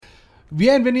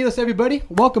Bienvenidos, everybody.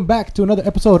 Welcome back to another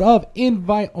episode of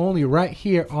Invite Only right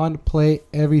here on Play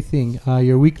Everything,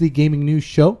 your weekly gaming news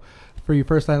show. For your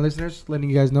first-time listeners, letting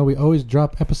you guys know we always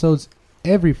drop episodes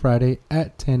every Friday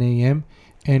at 10 a.m.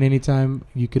 And anytime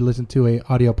you could listen to a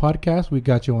audio podcast, we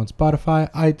got you on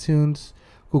Spotify, iTunes,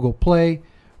 Google Play.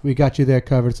 We got you there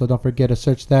covered, so don't forget to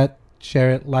search that,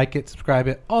 share it, like it, subscribe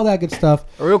it, all that good stuff.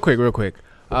 Real quick.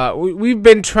 We've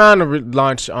been trying to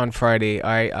launch on Friday. All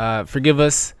right, forgive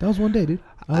us. That was one day, dude.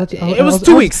 It was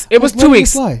 2 weeks. It was 2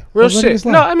 weeks. Real shit.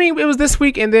 No, No, I mean, it was this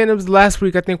week, and then it was last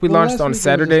week. I think we launched on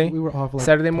Saturday. We were off like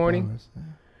Saturday morning.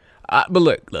 But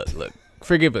look.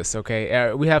 Forgive us,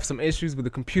 okay? We have some issues with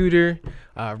the computer.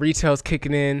 Retail's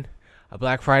kicking in.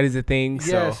 Black Friday's a thing.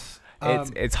 Yes. So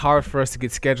it's hard for us to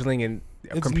get scheduling, and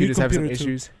computers have some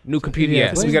issues. New computer, Yeah,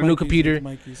 yes. so We got a new computer.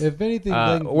 If anything,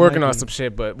 Working on some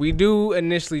shit, but we do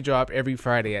initially drop every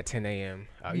Friday at 10 a.m.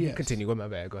 You Yes. continue. Go, my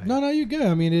bad. Go ahead. No, you're good.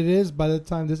 I mean, it is, by the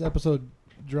time this episode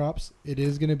drops, it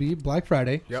is going to be Black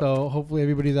Friday. Yep. So hopefully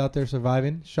everybody's out there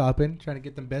surviving, shopping, trying to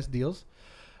get them best deals.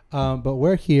 But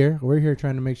we're here. We're here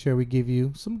trying to make sure we give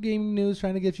you some gaming news,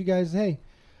 trying to get you guys, hey,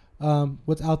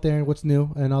 what's out there and what's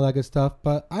new and all that good stuff.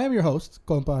 But I am your host,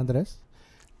 Compa Andres.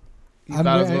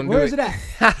 Where is it at?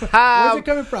 Where's it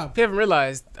coming from? If you haven't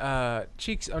realized,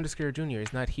 Cheeks_Jr.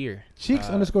 is not here.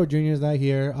 Cheeks_Jr. is not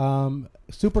here.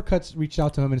 Supercuts reached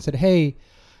out to him and said, "Hey,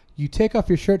 you take off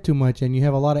your shirt too much and you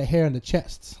have a lot of hair on the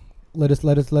chests. Let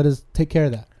us take care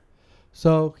of that."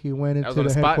 So he went into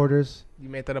the headquarters. You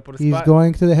made that up with a He's spot.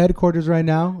 going to the headquarters right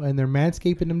now, and they're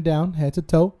manscaping him down head to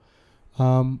toe.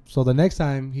 So the next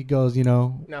time he goes,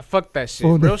 Now fuck that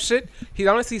shit. Real shit. He's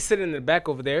honestly sitting in the back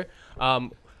over there.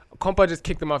 Compa just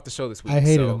kicked him off the show this week. I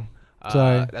hated him.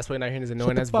 Sorry. That's why you're not hearing his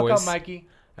annoying ass Shut the fuck voice. up, Mikey.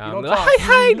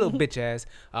 Hi, little bitch ass.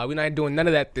 We're not doing none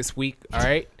of that this week. All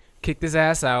right. Kicked his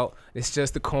ass out. It's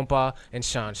just the Compa and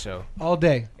Sean show. All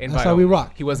day. Invite That's how we only.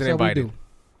 rock. He wasn't That's how we invited. do.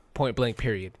 Point blank.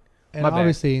 Period. And My bad.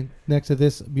 obviously, next to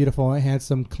this beautiful,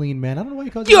 handsome, clean man, I don't know why he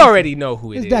calls You already know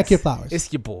who it is. It's that Kid Flowers.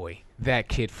 It's your boy, that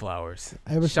Kid Flowers.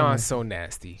 Ever so Sean's nice. so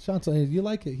nasty. Sean, so you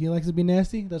like it. He likes to be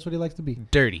nasty. That's what he likes to be.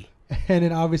 Dirty. And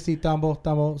then obviously, Tambo,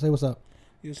 say what's up.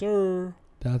 Yes, sir.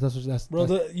 That's Bro,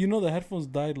 the headphones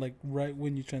died like right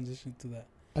when you transitioned to that.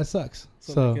 that sucks.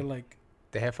 So, So,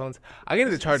 The headphones. I get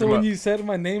to charge so them when up. you said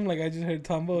my name, like I just heard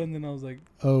Tombo, and then I was like,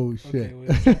 oh shit. okay,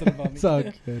 wait, something about me. It's all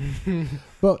good.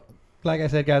 But like I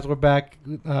said, guys, we're back.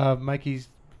 Mikey's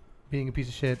being a piece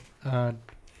of shit in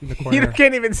the corner. You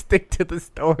can't even stick to the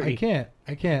story. I can't.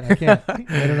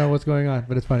 I don't know what's going on,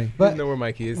 but it's funny. You But know where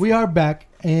Mikey is. we are back,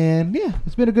 and yeah,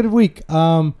 it's been a good week.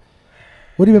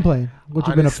 What have you been playing? What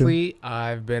you been up to? Honestly,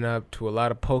 I've been up to a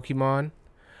lot of Pokemon.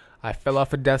 I fell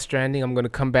off of Death Stranding. I'm going to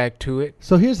come back to it.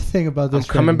 So here's the thing about this.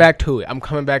 I'm coming back to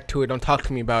it. Don't talk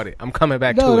to me about it. I'm coming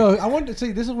back to it. No, I want to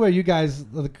say this is where you guys,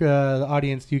 the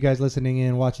audience, you guys listening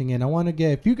in, watching in, I want to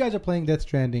get, if you guys are playing Death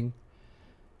Stranding,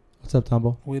 what's up,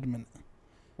 Tombo? Wait a minute.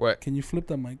 What? Can you flip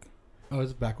that mic? Oh,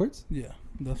 is it backwards? Yeah,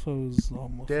 that's what it was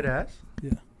almost. Dead ass?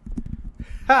 Yeah.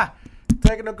 Ha!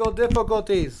 Technical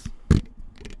difficulties.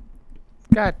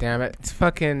 God damn it. It's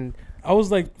fucking... I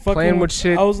was like fucking Playing with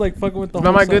shit. I was like fucking with the.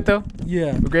 Am I whole good, side. though?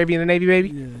 Yeah. With gravy in the Navy, baby?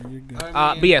 Yeah, you're good.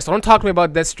 But yeah, so don't talk to me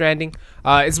about Death Stranding.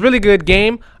 It's a really good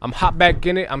game. I'm hot back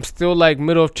in it. I'm still like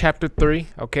middle of chapter 3,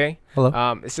 okay?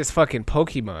 Hello? It's just fucking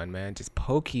Pokemon, man. Just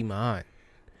Pokemon.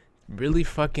 Really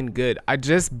fucking good. I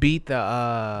just beat the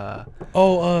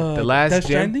last Death gym.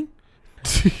 Stranding?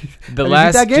 The beat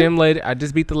last that game? gym leader. I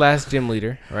just beat the last gym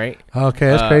leader, right? Okay,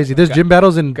 that's crazy. There's gym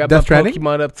battles in Got Death my Stranding?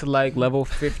 Pokemon up to like level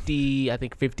 50, I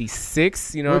think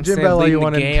 56. You know What what I'm gym saying? battle are Leading you the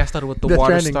on in game. I started with the Death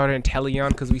water Stranding? starter and Teleon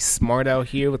because we smart out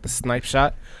here with the snipe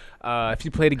shot. If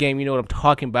you play the game, you know what I'm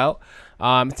talking about.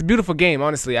 It's a beautiful game,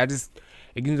 honestly. It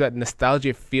gives me that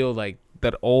nostalgia feel, like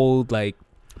that old like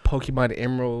Pokemon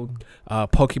Emerald,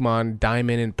 Pokemon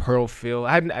Diamond and Pearl feel.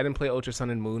 I didn't play Ultra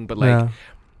Sun and Moon, but like. Yeah.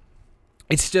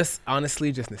 It's just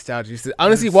honestly just nostalgia.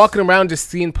 Honestly, walking around just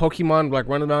seeing Pokemon like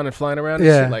running around and flying around and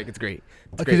Yeah. shit, like it's great. It's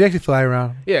Because great. they actually fly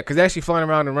around. Yeah, because they're actually flying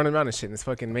around and running around and shit, and it's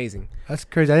fucking amazing. That's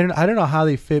crazy. I don't know how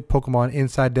they fit Pokemon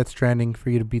inside Death Stranding for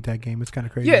you to beat that game. It's kind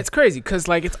of crazy. Yeah, it's crazy because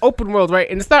like it's open world, right?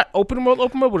 And it's not open world,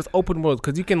 but it's open world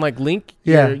because you can like link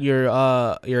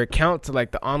your account to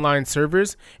like the online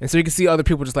servers, and so you can see other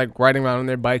people just like riding around on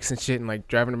their bikes and shit, and like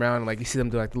driving around, and like you see them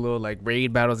do like the little like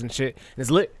raid battles and shit, and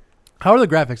it's lit. How are the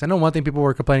graphics? I know one thing people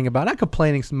were complaining about. Not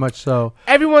complaining so much so.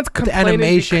 Everyone's The complaining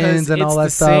animations because and all it's that the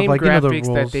stuff, same like, you know the graphics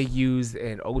that rules. they use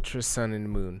in Ultra Sun and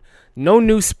Moon. No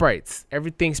new sprites.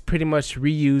 Everything's pretty much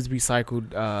reused,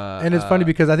 recycled. And it's funny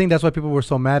because I think that's why people were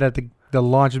so mad at the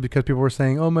launch, is because people were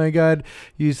saying, "Oh my God,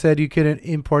 you said you couldn't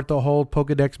import the whole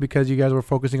Pokédex because you guys were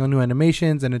focusing on new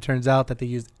animations," and it turns out that they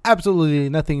used absolutely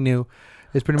nothing new.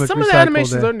 It's pretty much some of the recycled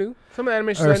animations it. are new. Some of the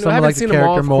animations Or are new. some I of haven't like the seen them all,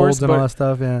 character of molds course, and all but that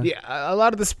stuff. Yeah. yeah, a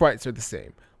lot of the sprites are the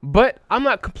same. But I'm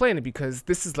not complaining because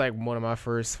this is like one of my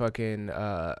first fucking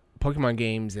Pokemon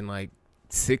games in like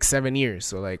 6-7 years.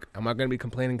 So like, am I gonna be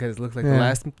complaining because it looks like the Yeah.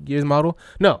 last year's model?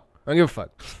 No, I don't give a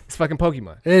fuck. It's fucking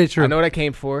Pokemon. It is true. I know what I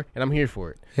came for, and I'm here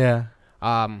for it. Yeah.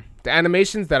 The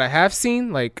animations that I have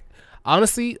seen, like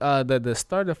honestly,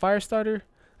 the fire starter,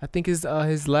 I think his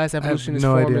last evolution, his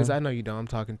no form idea. is. I know you don't. I'm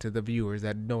talking to the viewers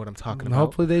that know what I'm talking about.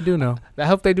 Hopefully they do know. I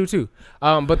hope they do too.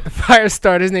 But the fire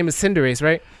starter, his name is Cinderace,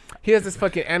 right? He has this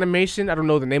fucking animation. I don't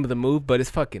know the name of the move, but it's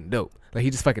fucking dope. Like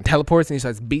he just fucking teleports and he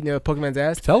starts beating the Pokemon's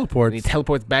ass. And Teleports. he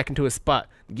teleports back into his spot.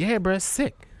 Yeah, bro, it's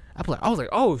sick. I was like,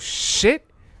 oh shit,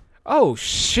 oh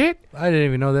shit. I didn't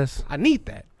even know this. I need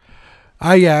that.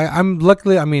 I'm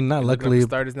luckily. I mean, not You're looking up luckily. the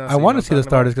starters now, I so you want know to see the what I'm talking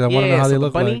starters because I want to know how so they the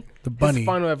look bunny, like. The bunny. His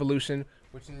final evolution,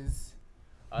 which is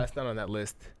it's not on that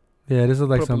list. Yeah, this is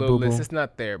like Put up a some little boo list. boo. It's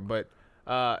not there, but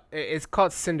it's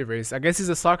called Cinderace. I guess he's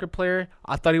a soccer player.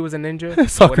 I thought he was a ninja.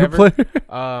 Soccer whatever.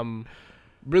 player.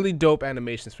 Really dope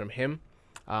animations from him.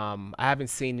 I haven't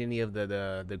seen any of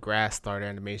the grass starter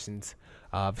animations.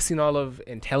 I've seen all of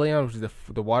Inteleon, which is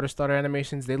the water starter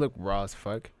animations. They look raw as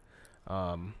fuck.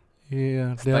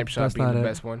 Yeah, Snipe Shot that's being not the it.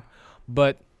 best one.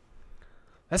 But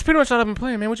that's pretty much all I've been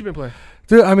playing, man. What you been playing?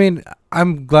 Dude, I mean,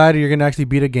 I'm glad you're gonna actually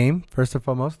beat a game. First and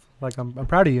foremost, like I'm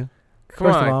proud of you. Come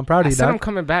First on. of all, I'm proud I of you, said dog. I'm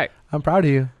coming back. I'm proud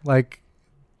of you. Like,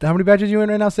 how many badges you in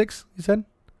right now? 6? You said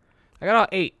I got all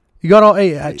 8. you got all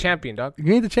 8. I'm the champion, dog.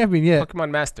 You ain't the champion yet. Pokemon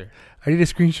Master. I need a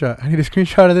screenshot. I need a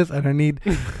screenshot of this, and I need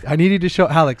you to show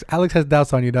Alex. Alex has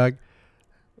doubts on you, dog.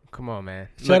 Come on, man.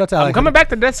 Shout out to I'm Alex. coming back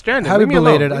to Death Stranding. Happy Leave me alone.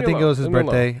 belated. Leave I me think it alone. was his Leave me alone.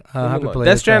 birthday. Leave me Happy alone. belated.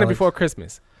 Death to Stranding Alex. before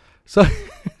Christmas. So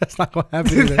that's not gonna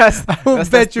happen. Either. that's, I will that's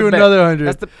bet the you bet. another 100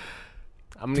 That's the.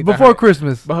 I'm gonna need before that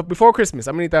Christmas. 100. Before Christmas,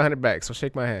 I'm gonna need that 100 back. So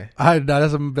shake my hand.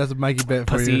 That's a Mikey bet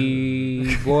for you.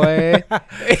 Pussy boy.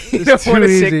 You It's don't too wanna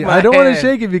shake easy. my I don't want to hand.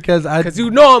 shake it because Because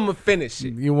you know I'm gonna finish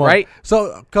it. you won't. Right?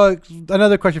 So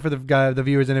another question for the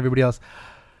viewers and everybody else.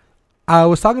 I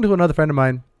was talking to another friend of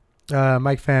mine,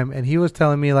 Mike Pham, and he was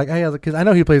telling me like, hey, because I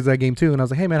know he plays that game too, and I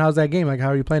was like, hey man, how's that game? Like, how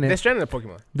are you playing it? Death Stranding or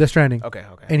Pokemon? Death Stranding. Okay.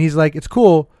 And he's like, it's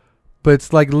cool, but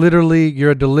it's like literally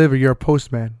you're a delivery, you're a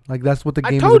postman. Like that's what the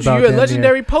I game told is you, about. you're a damn near.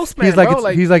 legendary postman, He's like, bro.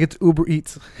 he's like it's Uber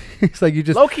Eats. He's like you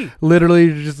just low key. literally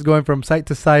you're just going from site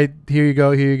to site. Here you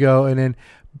go, and then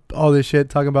all this shit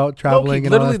talking about traveling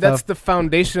and all Literally, that that's stuff. the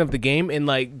foundation of the game, and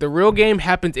like the real game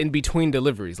happens in between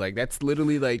deliveries. Like that's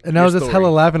literally like. And I your was just story.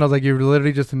 hella laughing. I was like, "You're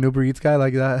literally just an Uber Eats guy,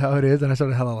 like that? How it is?" And I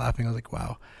started hella laughing. I was like,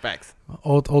 "Wow, Facts.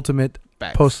 ultimate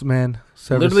Facts. postman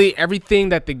service." Literally everything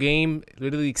that the game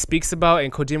literally speaks about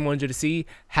and Kojima wanted you to see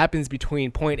happens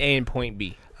between point A and point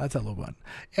B. That's a little one.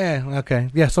 Yeah. Okay.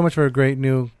 Yeah. So much for a great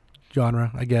new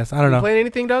genre. I guess I don't You know. playing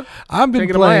anything, Doug? I've been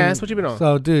Taking on my playing. ass. What you been on?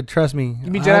 So, dude, trust me.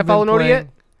 You beat I've Jedi been Fallen Order playing- yet?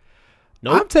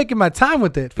 I'm taking my time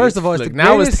with it. First of all, it's Look, the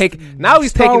now he's greatest taking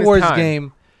Star his Wars time.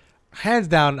 game, hands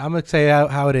down. I'm gonna say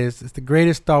how it is. It's the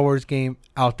greatest Star Wars game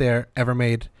out there ever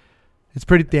made. It's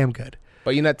pretty damn good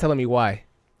But you're not telling me why.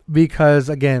 because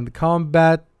again, the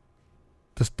combat,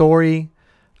 the story,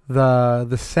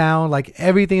 the sound, like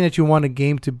everything that you want a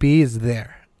game to be is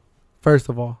there. First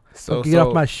of all, So get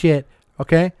off my shit,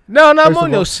 okay? No, I'm First on of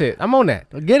your all- shit. I'm on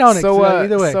that. Get on it. So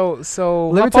either way, so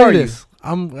let how me tell far you are this.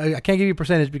 I can't give you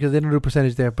percentage because they don't do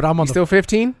percentage there, but I'm on You still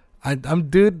 15?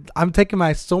 I'm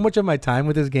taking so much of my time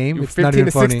with this game. You're It's not 15 even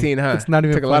to funny. 16, huh? It's not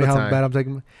even Took a funny lot of how time. bad I'm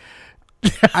taking.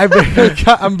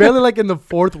 I'm barely like in the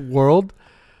fourth world.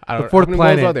 I The don't. fourth how many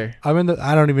worlds planet. are there? I'm in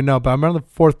I don't even know, but I'm on the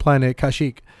fourth planet,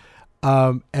 Kashyyyk.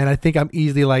 And I think I'm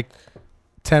easily like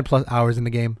 10 plus hours in the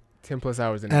game. 10 plus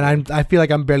hours in. And I feel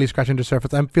like I'm barely scratching the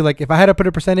surface. I feel like if I had to put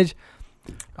a percentage,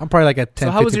 I'm probably like at 10.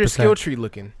 So how was your 15%. skill tree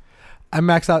looking? I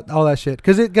max out all that shit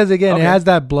because again Okay. it has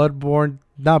that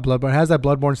it has that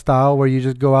Bloodborne style where you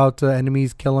just go out to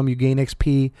enemies, kill them, you gain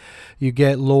XP, you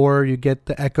get lore, you get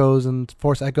the echoes and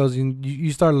force echoes,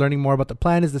 you start learning more about the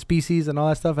planets, the species, and all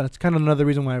that stuff. And it's kind of another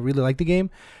reason why I really like the game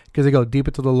because they go deep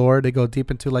into the lore. They go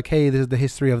deep into like, hey, this is the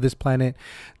history of this planet,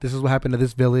 this is what happened to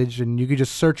this village, and you can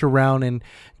just search around and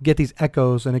get these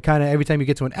echoes. And it kind of every time you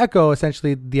get to an echo,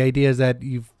 essentially the idea is that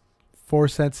you've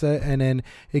force sense it, and then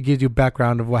it gives you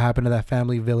background of what happened to that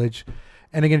family village,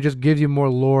 and again it just gives you more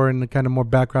lore and kind of more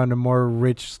background and more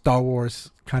rich Star Wars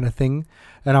kind of thing,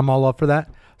 and I'm all up for that.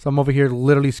 So I'm over here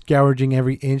literally scouring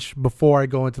every inch before I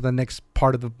go into the next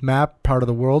part of the map, part of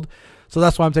the world. So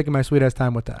that's why I'm taking my sweet ass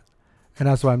time with that. And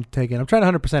that's why I'm trying to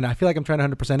 100%. I feel like I'm trying to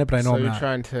 100% it, but I know so I'm you're not.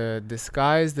 trying to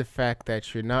disguise the fact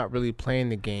that you're not really playing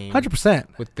the game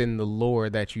 100%. within the lore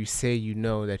that you say you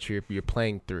know that you're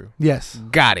playing through. Yes.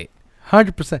 Got it.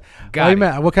 100%. Got Why you it.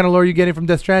 mad? What kind of lore are you getting from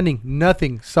Death Stranding?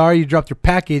 Nothing. Sorry you dropped your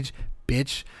package,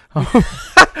 bitch.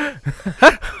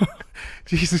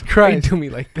 Jesus Why you Christ. do me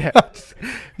like that?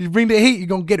 You bring the heat, you're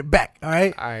going to get it back. All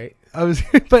right? All right.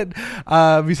 But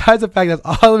besides the fact that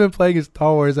all I've been playing is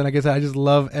Star Wars, and like I said, I just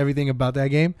love everything about that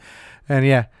game. And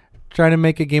yeah, trying to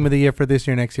make a game of the year for this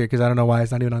year, next year, because I don't know why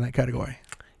it's not even on that category.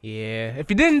 Yeah. If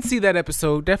you didn't see that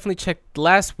episode, definitely check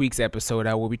last week's episode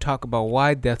out where we talk about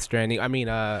why Death Stranding. I mean,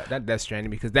 not Death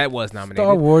Stranding because that was nominated.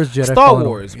 Star Wars Jedi Star Fallen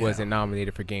Wars Order, wasn't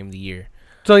nominated for Game of the Year.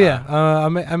 So yeah, I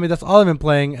mean that's all I've been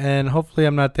playing, and hopefully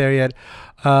I'm not there yet.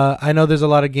 I know there's a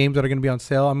lot of games that are going to be on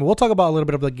sale. I mean, we'll talk about a little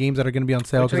bit of the games that are going to be on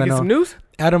sale because I know some news.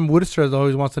 Adam Woodster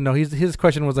always wants to know. His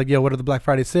question was like, "Yo, what are the Black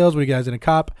Friday sales? What are you guys in a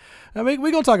cop?" I mean,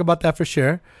 we're gonna talk about that for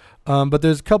sure. But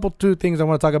there's two things I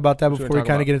want to talk about that before we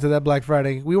kind of get into that Black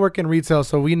Friday. We work in retail,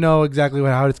 so we know exactly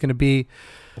how it's going to be,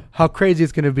 how crazy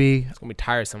it's going to be. It's gonna be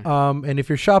tiresome. And if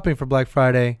you're shopping for Black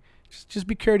Friday, just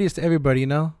be courteous to everybody, you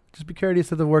know? Just be courteous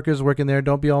to the workers working there.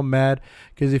 Don't be all mad,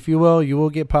 because if you will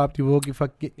get popped. You will get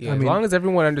fucked. Yeah, as long as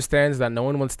everyone understands that no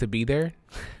one wants to be there,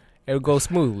 it'll go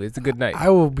smoothly. It's a good night. I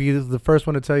will be the first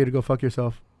one to tell you to go fuck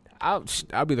yourself. I'll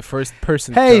be the first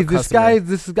person. Hey, to tell a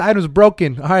this item's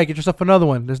broken. All right, get yourself another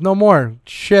one. There's no more.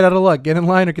 Shit out of luck. Get in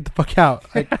line or get the fuck out.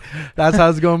 Like, that's how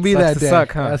it's gonna be Sucks that to day.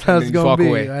 suck, huh? That's how And it's then you gonna walk be.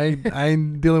 away. I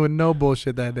ain't dealing with no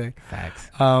bullshit that day.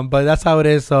 Facts. But that's how it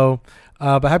is. So,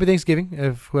 but happy Thanksgiving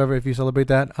if you celebrate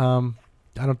that.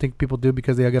 I don't think people do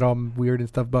because they get all weird and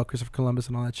stuff about Christopher Columbus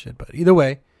and all that shit. But either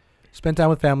way, spend time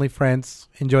with family, friends,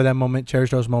 enjoy that moment,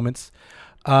 cherish those moments,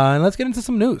 and let's get into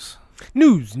some news.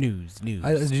 News.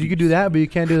 You could do that, but you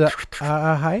can't do the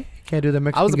hi. You can't do the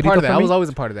Mexican. I was a part of that. grito I for was me? always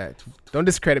a part of that. Don't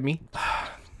discredit me,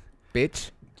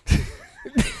 bitch.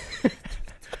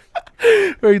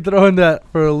 We're throwing that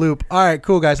for a loop. All right,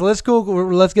 cool guys. So let's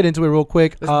get into it real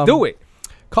quick. Let's do it.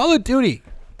 Call of Duty,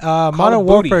 Modern of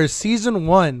Duty. Warfare Season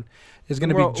 1 is going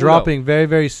to be Numero dropping very,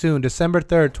 very soon, December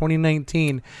 3rd,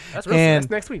 2019. That's And- that's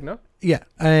next week, no? Yeah,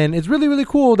 and it's really, really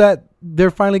cool that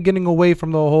they're finally getting away from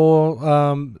the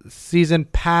whole season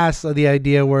pass of the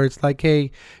idea where it's like, hey,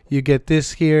 you get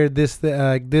this here, this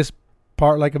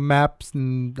part like a maps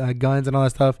and guns and all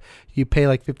that stuff. You pay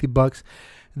like $50.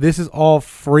 This is all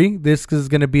free. This is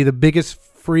going to be the biggest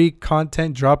free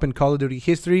content drop in Call of Duty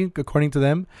history, according to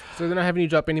them. So they're not having you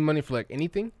drop any money for like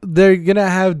anything? They're going to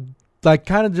have like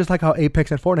kind of just like how Apex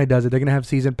and Fortnite does it. They're going to have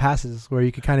season passes where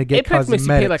you can kind of get Apex makes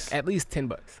cosmetics. you pay like at least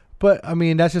 $10. But I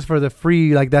mean, that's just for the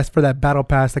free. Like that's for that battle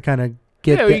pass to kind of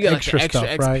get Yeah, the you get, like, extra the extra stuff,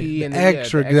 XP right? and The the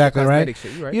extra, exactly, right? cosmetic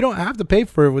shit, you're right. You don't have to pay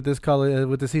for it with this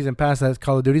with the season pass that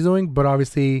Call of Duty's doing, but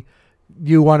obviously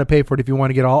you want to pay for it if you want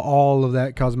to get all of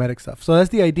that cosmetic stuff. So that's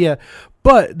the idea.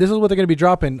 But this is what they're going to be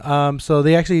dropping. So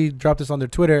they actually dropped this on their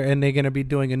Twitter, and they're going to be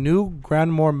doing a new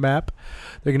Grand More map.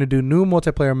 They're going to do new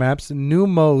multiplayer maps, new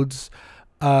modes,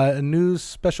 new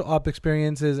special op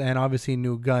experiences, and obviously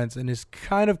new guns. And it's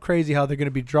kind of crazy how they're going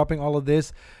to be dropping all of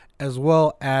this as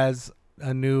well as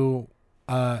a new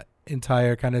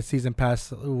entire kind of season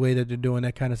pass way that they're doing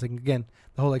that kind of thing. Again,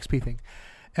 the whole XP thing.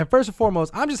 And first and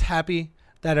foremost, I'm just happy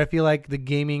that I feel like the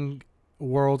gaming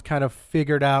world kind of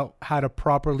figured out how to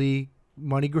properly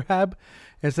money grab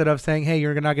instead of saying, hey,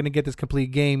 you're not going to get this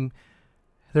complete game.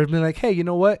 They're been like, hey, you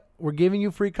know what? We're giving you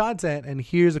free content, and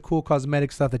here's a cool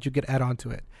cosmetic stuff that you could add on to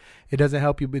it. It doesn't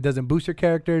help you. It doesn't boost your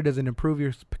character. It doesn't improve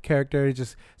your character.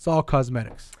 It's all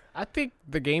cosmetics. I think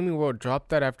the gaming world dropped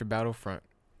that after Battlefront.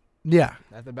 Yeah.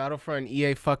 After Battlefront,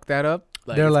 EA fucked that up.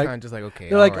 Like, They're it's like- kind of just like, okay.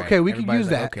 they're like, alright. okay, we can Everybody's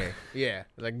use like, that. Okay. Yeah.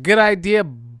 Like, good idea,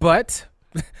 but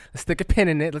let's stick a pin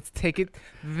in it. Let's take it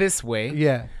this way.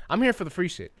 Yeah. I'm here for the free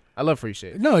shit. I love free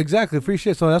shit. No, exactly. Free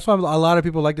shit. So that's why a lot of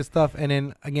people like this stuff. And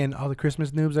then, again, all the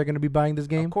Christmas noobs are going to be buying this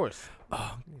game. Of course.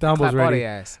 Dumbo's Clap all ready. they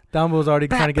ass. Dumbo's already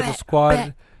trying to get the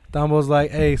squad. Dumbo's like,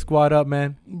 hey, squad up,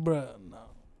 man. Bruh, no.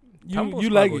 Tumble You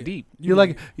squad like go it. deep. You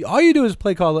like all you do is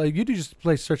play you do just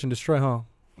play search and destroy, huh?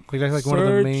 Like that's like one of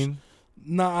the Search. main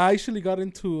Nah, I actually got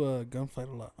into gunfight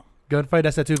a lot. gunfight.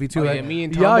 That's that 2v2. Oh, right? yeah, me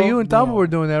and Yeah, Tumble. you and Tumble No. were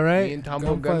doing that, Me right? and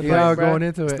Tumble Gunfight. gunfight, Yeah, we're bro. going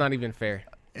into It's it. not even fair.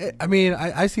 I mean,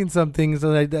 I seen some things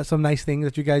like that, some nice things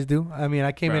that you guys do. I mean,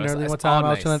 I came Bro, in it's- early it's one time. all I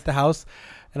was nice. chilling at the house,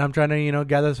 and I'm trying to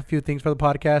gather a few things for the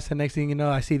podcast. And next thing you know,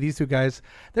 I see these two guys.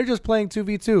 They're just playing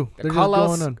 2v2. The They're just call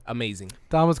going outs, on. amazing.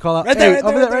 Thomas call out. Right Hey, there,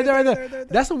 over there, right there.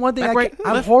 That's the one thing Back right,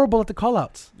 I'm left. horrible at the call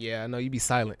outs. Yeah, I know you be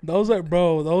silent. Those are You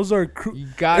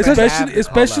gotta have the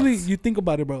especially call-outs. you think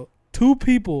about it, bro. Two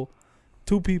people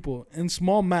in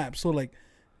small maps. So like,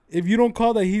 if you don't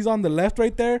call that he's on the left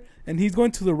right there and he's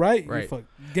going to the right, Right. you fuck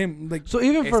game like. So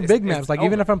even for It's- big it's maps, like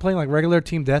even over. if I'm playing like regular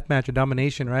team deathmatch or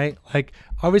domination, right? Like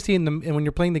obviously and when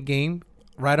you're playing the game,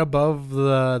 right above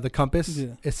the compass, Yeah.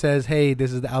 it says, "Hey,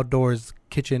 this is the outdoors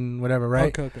kitchen, whatever."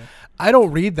 Right? Okay. I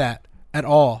don't read that at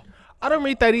all. I don't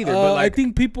read that either. But I like,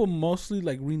 think people mostly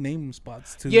like rename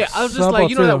spots too. yeah, I was just Some like, about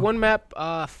you know two. that one map?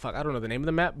 Fuck, I don't know the name of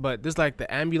the map, but there's like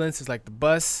the ambulance, is like the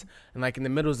bus, and like in the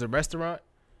middle is the restaurant.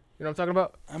 You know what I'm talking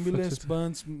about? Ambulance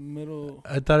buns middle.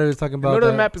 I thought it was talking The about middle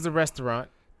of the, the map is the restaurant.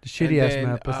 the shitty and ass then,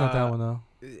 map. That's not that one though.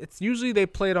 It's usually they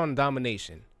play it on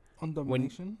domination. On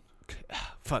domination.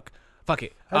 Fuck it. I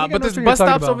think I But know there's what you're bus talking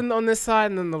stops about. over on this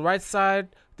side, and then the right side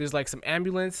there's like some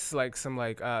ambulance, like some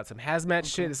hazmat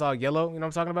shit. It's all yellow. You know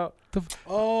what I'm talking about?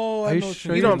 Oh, Are I you know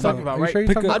sure You know what I'm talking are about, you right? sure you're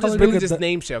Pick talking a- I about just Call of really Duty? just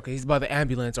name shit. Okay, he's by the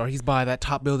ambulance or he's by that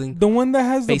top building. the one that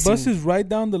has the Facing- buses right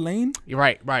down the lane. You're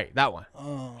right, that one.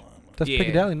 That's Yeah,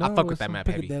 Piccadilly. No, I fuck with that's that not- map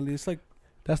heavy. Piccadilly. It's like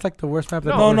That's like the worst map.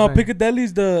 No, I've no, ever no. seen.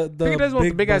 Piccadilly's the Piccadilly's one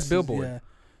with the big ass buses, billboard. Yeah.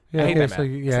 Yeah, I hate okay, that so map. yeah,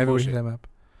 Some everybody bullshit. hates that map.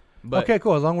 But Okay,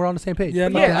 cool. As long as we're on the same page. Yeah,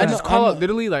 But no, yeah, I I just know- call I out know-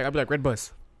 literally like I'd be like red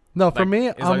bus. No, for Like, me,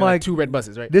 it's I'm like like, two red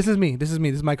buses, right? this is me. This is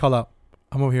my call out.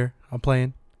 I'm over here. I'm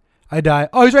playing. I die.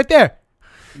 Oh, he's right there.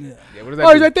 Yeah. Yeah, what does that Oh,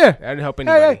 do? he's right there. I didn't help Hey,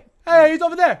 anybody. hey, he's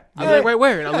over there. I Hey, was like,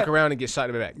 where? And I hey. look around and get shot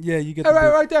in the back. Yeah, you get Hey, the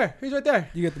boot. right there. He's right there.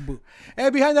 You get the boot. Hey,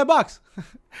 behind that box. And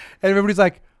everybody's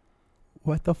like,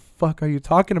 what the fuck are you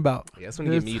talking about? Yeah, that's when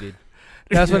you get This- muted.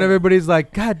 That's when everybody's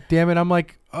like, God damn it. I'm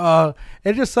like,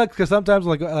 it just sucks because sometimes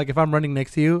like if I'm running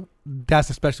next to you, that's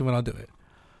especially when I'll do it.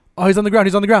 Oh, he's on the ground.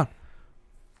 He's on the ground.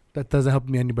 That doesn't help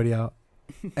me anybody out.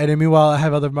 And then meanwhile, I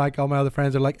have all my other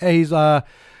friends are like, hey, he's like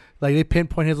they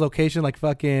pinpoint his location like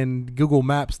fucking Google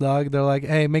Maps, dog. They're like,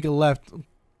 hey, make a left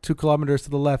 2 kilometers to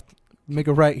the left, make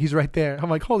a right. He's right there. I'm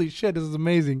like, holy shit, this is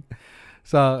amazing.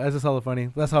 So that's just hella funny.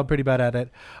 That's how I'm pretty bad at it.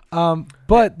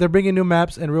 But they're bringing new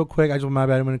maps. And real quick, my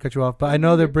bad, I'm going to cut you off. But I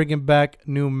know they're bringing back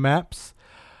new maps.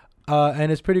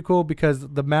 And it's pretty cool because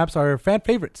the maps are fan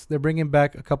favorites. They're bringing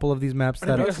back a couple of these maps They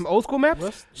that got are some old school maps.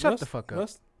 Rust, Shut Rust, the fuck up.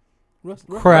 Rust,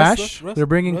 Crash. Rust, They're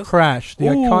bringing Rust. Crash. The Ooh,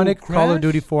 iconic Call of Crash?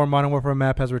 Duty 4 Modern Warfare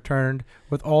map has returned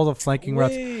with all the flanking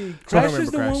routes. Wait, So I Crash remember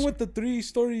is the Crash. one with the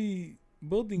 3-story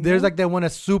building. There's no? like that one, a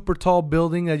super tall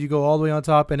building that you go all the way on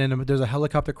top, and then there's a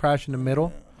helicopter crash in the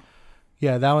middle.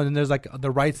 Yeah, that one. And there's like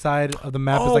the right side of the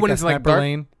map Oh, is like when a it's, like, sniper dark?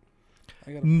 lane.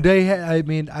 I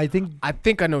gotta- I think I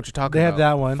think I know what you're talking They about. have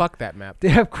that one. Fuck that map. they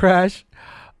have Crash,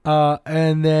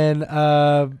 and then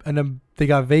they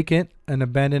got Vacant, an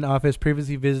abandoned office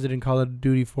previously visited in Call of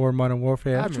Duty 4 Modern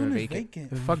Warfare, I Which one remember is Vacant.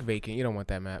 Vacant? Fuck Vacant. You don't want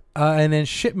that map. and then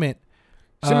Shipment.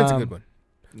 Shipment's a Um, good one.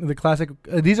 The classic.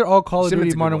 These are all Call of Shipment's Duty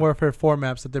a good Modern one. Warfare 4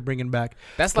 maps that they're bringing back.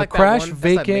 That's the like Crash, that one. That's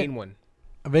that Vacant- main one.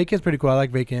 Vacant's pretty cool. I like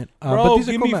Vacant. But Bro, these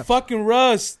are give cool me maps. fucking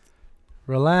Rust.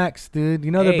 Relax, dude. You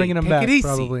know they're Hey, bringing them take back it easy.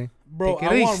 probably. Bro, Take it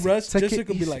I want easy. Rust Take just it so it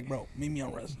could be easy. like, bro, meet me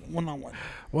on Rust. 1-on-1.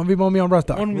 1v1 me on Rust.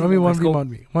 1v1 Let's go.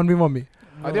 me. 1v1 me.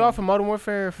 Are they all from Modern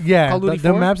Warfare? Yeah, Call of Duty the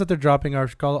 4? maps that they're dropping are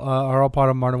all part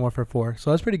of Modern Warfare 4.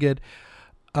 So that's pretty good.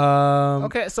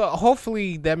 Okay, so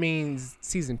hopefully that means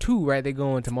season 2, right? They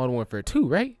go into Modern Warfare 2,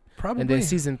 right? Probably. And then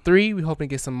season 3, we hoping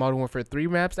to get some Modern Warfare 3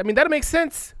 maps. I mean, that'll make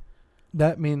sense.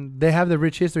 They have the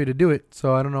rich history to do it,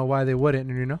 so I don't know why they wouldn't.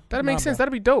 You know, That'll Nah, make sense. bro.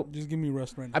 That'll be dope. Just give me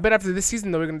Rust right now. I bet after this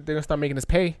season, though, they're gonna start making us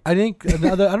pay. I think I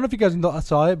don't know if you guys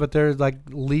saw it, but there's like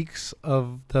leaks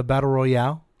of the battle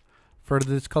royale for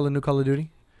this new Call of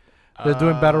Duty. They're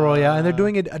doing battle royale, and they're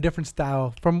doing it a different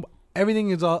style. From everything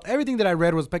that I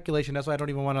read was speculation. That's why I don't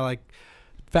even want to like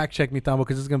fact check me, Thumbo,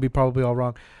 because it's gonna be probably all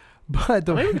wrong. But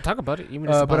Maybe we can talk about it. Even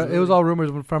if it's a but it was possibility. all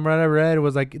rumors. From what I read, it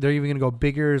was like they're even gonna go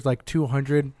bigger. It's like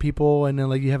 200 people, and then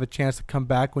like you have a chance to come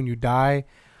back when you die.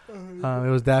 It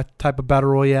was that type of battle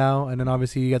royale, and then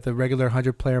obviously you got the regular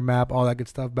 100-player map, all that good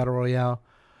stuff, battle royale.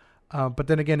 But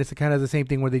then again, it's kind of the same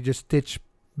thing where they just stitch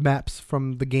maps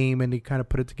from the game and they kind of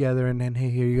put it together, and then hey,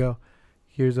 here you go,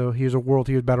 here's a world,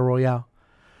 here's battle royale.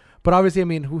 But obviously, I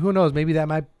mean, who knows? Maybe that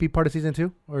might be part of season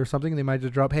 2 or something. They might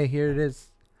just drop, hey, here it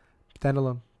is,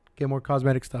 standalone. Get more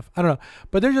cosmetic stuff. I don't know,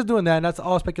 but they're just doing that, and that's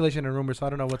all speculation and rumors. So I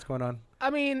don't know what's going on. I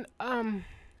mean,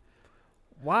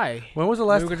 why? When was the Maybe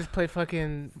last? we could just play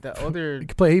fucking the other You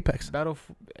can play Apex. you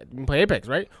can play Apex,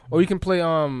 right? Or you can play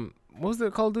what was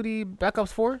the Call of Duty Black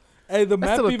Ops 4? Hey, the That's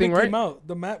map still a even thing, right? came out.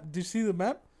 The map. Did you see the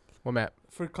map What map?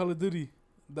 for Call of Duty?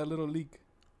 That little leak.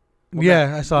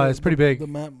 Yeah, I saw it. It's pretty big. The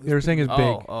map. They were saying it's big.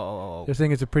 Oh. They're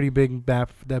saying it's a pretty big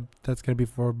map that's gonna be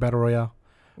for Battle Royale.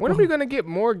 When are we gonna get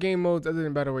more game modes other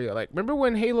than Battle Royale? Like, remember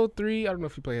when Halo 3? I don't know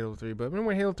if you play Halo 3, but remember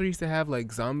when Halo 3 used to have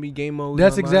like zombie game modes?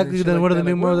 That's online exactly and shit the, like one of the that?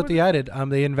 new Like, modes what- that they added.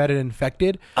 They invented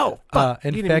Infected. Oh, fuck.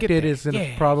 You didn't even get Infected that. is gonna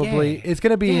Yeah, probably yeah. it's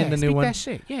gonna be Yeah, in the new speak one. that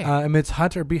shit. Yeah. And it's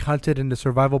hunt or be hunted in the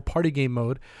survival party game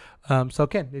mode. So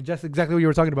Ken, it's just exactly what you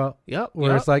were talking about. Yep.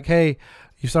 Where it's like, hey,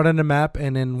 you start on the map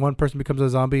and then one person becomes a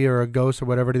zombie or a ghost or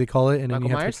whatever they call it, and then Michael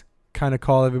you have Myers. to kind of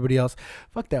call everybody else.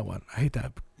 Fuck that one. I hate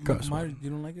that ghost Myers, one. you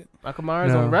don't like it? Michael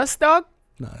Myers No. on Rust, dog.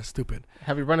 No, it's stupid.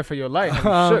 Have you running for your life?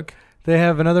 Have you shook? They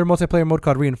have another multiplayer mode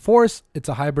called Reinforce. It's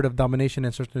a hybrid of domination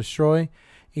and search and destroy.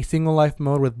 A single life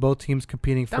mode with both teams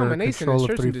competing for Domination control and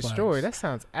of search 3 and destroy. flags. That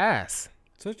sounds ass.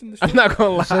 Search and I'm destroy. not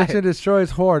gonna Search lie. and destroy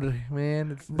is hard,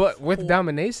 man. It's But with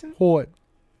domination, hard.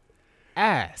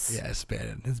 ass. Yeah, it's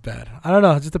bad. It's bad. I don't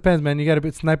know. It just depends, man. You got to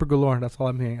be sniper galore. That's all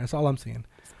I'm hearing. That's all I'm seeing.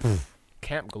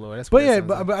 Camp galore. That's But what it yeah, sounds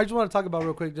like. but I just want to talk about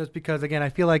real quick, just because again, I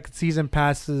feel like season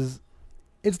passes,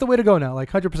 it's the way to go now. Like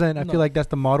 100%. I No. feel like that's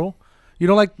the model. You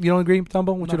don't agree,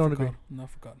 Tumbo? What Not you don't for agree? COD. Not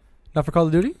for COD. Not for Call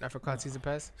of Duty? Not for COD season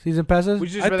pass. Season passes?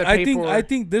 Would you just rather pay for? I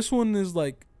think this one is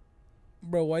like,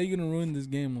 bro, why are you gonna ruin this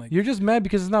game? Like, You're just mad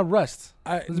because it's not Rust.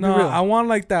 Let's be no, real. I want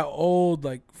like that old,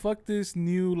 like, fuck this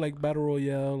new like battle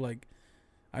royale. Like,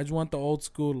 I just want the old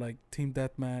school like team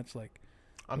deathmatch. Like,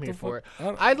 I'm what here the for it.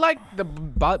 fuck? I like the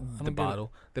get it.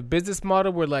 the business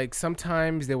model where like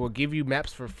sometimes they will give you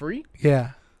maps for free,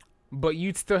 Yeah. but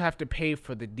you'd still have to pay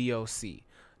for the DLC.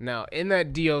 Now in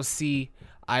that DLC,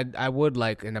 I would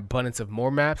like an abundance of more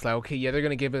maps. Like okay, yeah, they're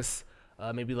gonna give us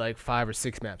maybe like 5 or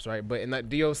 6 maps, right? But in that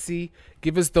DLC,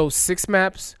 give us those 6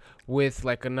 maps with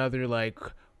like another like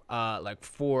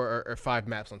 4 or 5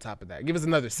 maps on top of that. Give us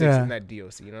another 6 Yeah. in that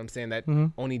DLC. You know what I'm saying? That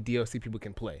Mhm. only DLC people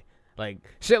can play. Like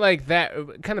shit like that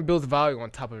kind of builds value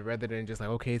on top of it rather than just like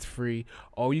okay it's free.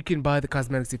 Oh you can buy the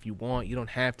cosmetics if you want. You don't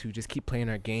have to. Just keep playing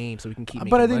our game so we can keep.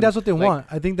 But I making think money. that's what they Like, want.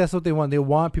 I think that's what they want. They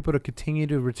want people to continue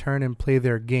to return and play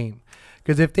their game.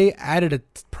 Because if they added a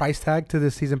price tag to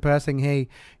this season pass saying, hey,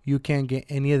 you can't get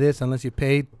any of this unless you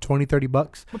pay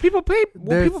 $20-$30. But people pay.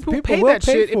 There's- People people pay will that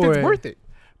pay shit if for it's it. worth it.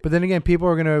 But then again, people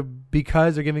are going to,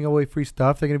 because they're giving away free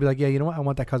stuff, they're going to be like, yeah, you know what? I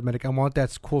want that cosmetic. I want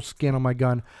that cool skin on my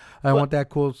gun. I But- want that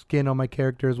cool skin on my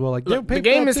character as well. Like, Look, the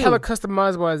game is hella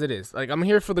customizable as it is. Like I'm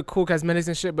here for the cool cosmetics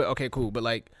and shit. But okay, cool. But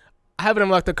like I haven't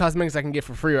unlocked the cosmetics I can get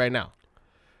for free right now.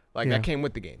 Like Yeah. that came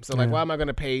with the game. So like Yeah. why am I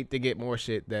gonna pay to get more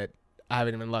shit that I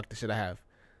haven't even unlocked the shit I have?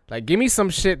 Like give me some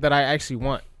shit that I actually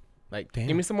want. Like Damn.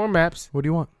 give me some more maps. What do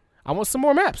you want? I want some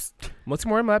more maps. Want some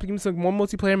more maps. Give me some more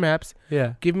multiplayer maps.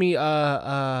 Yeah. Give me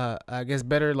I guess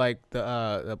better like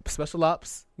the special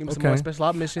ops. Give me some more Okay. special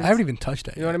op missions. I haven't even touched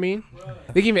that You know what I yet. mean?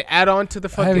 They can even add on to the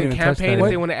I haven't fucking even touched campaign that if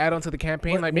they yet. want to add on to the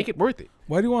campaign. What- Like make it worth it.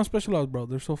 why do you want special ops, bro?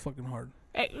 They're so fucking hard.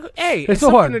 Hey, It's it's so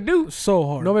something hard. to do. It's so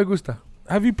hard. No me gusta.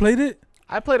 Have you played it,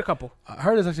 I played a couple. I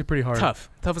heard it's actually pretty hard. Tough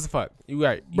as fuck. You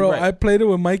right, you bro? right. I played it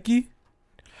with Mikey.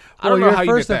 I don't know you're how you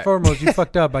first did and that. foremost, you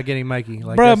fucked up by getting Mikey.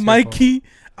 Like, bro, that's your fault. Mikey.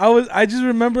 I just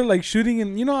remember like shooting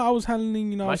and I was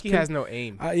handling. I was Mikey kill- has no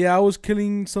aim. I was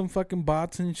killing some fucking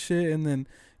bots and shit, and then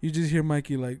you just hear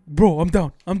Mikey like, "Bro, I'm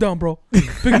down, bro.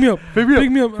 Pick me up, Pick me up.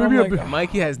 pick me up." Pick I'm me up. like,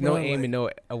 Mikey has no bro, aim like- and no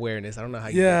awareness. I don't know how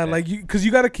you. yeah, did that. like because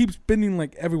you gotta keep spinning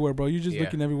like everywhere, bro. You're just Yeah.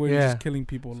 looking everywhere, you're Yeah. just killing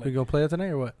people. So we Like, go play it tonight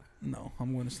or what? no,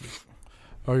 I'm going to sleep,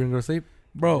 Or are you going to go to sleep?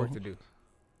 bro. work to do.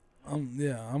 I'm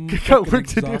You got fucking work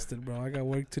to do. exhausted, bro. I got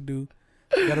work to do.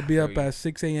 Gotta be up Bro, at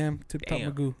 6 a.m. Tip top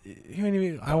Damn. Magoo. You ain't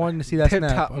even, I wanted to see that Tip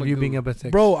snap top of you Magoo. being up at 6.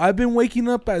 Bro, I've been waking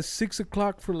up at 6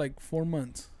 o'clock for like 4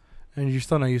 months, And you're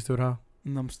still not used to it, huh?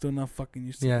 and I'm still not fucking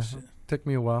used to Yeah. that shit. Took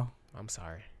me a while. I'm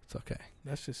sorry. It's okay.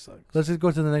 That shit sucks. Let's just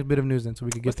go to the next bit of news then so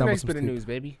we can get What's the down with next some bit of sleep. news,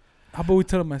 baby? How about we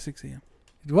tell them at 6 a.m.?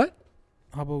 What?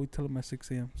 How about we tell them at 6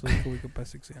 a.m. so they can wake up at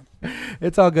 6 a.m.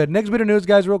 It's all good. Next bit of news,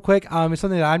 guys, real quick. It's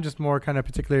something that I'm just more kind of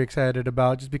particularly excited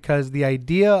about just because the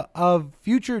idea of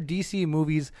future DC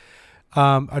movies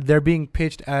they're being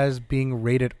pitched as being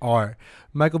rated R.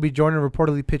 Michael B. Jordan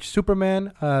reportedly pitched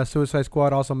Superman. Suicide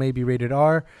Squad also may be rated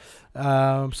R.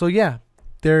 So, yeah,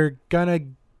 they're gonna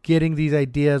getting these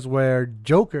ideas where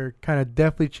Joker kind of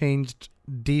definitely changed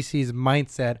DC's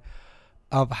mindset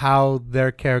of how their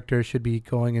characters should be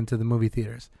going into the movie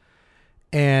theaters.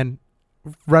 And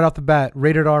right off the bat,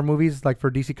 rated R movies, like for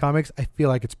DC Comics, I feel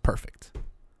like it's perfect.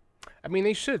 I mean,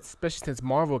 they should, especially since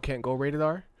Marvel can't go rated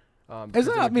R. Is because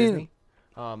that- they're I mean- Disney.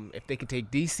 If they could take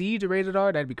DC to rated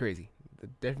R, that'd be crazy.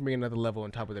 They'd definitely bring another level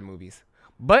on top of their movies.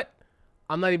 But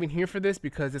I'm not even here for this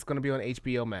because it's gonna be on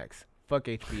HBO Max. Fuck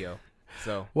HBO.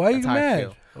 So Why are that's you how I mad?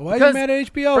 feel. Why are Because, you mad at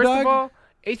HBO, First dog? of all,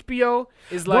 HBO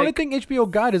is the only like. thing HBO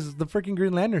got is the freaking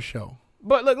Green Lantern show.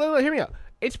 But look, hear me out.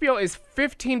 HBO is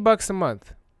 $15 a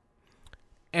month,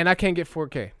 and I can't get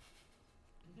 4K.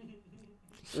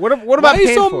 What am I Why are you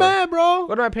paying so for? mad, bro?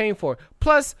 What am I paying for?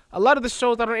 Plus, a lot of the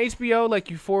shows that are on HBO, like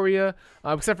Euphoria,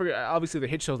 except for obviously the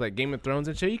hit shows like Game of Thrones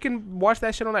and shit, you can watch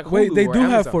that shit on like Hulu Wait, they or do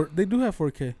have Amazon. They do have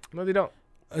 4K. No, they don't.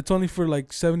 It's only for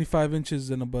like 75 inches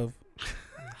and above.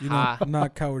 You know, Ha.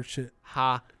 not coward shit.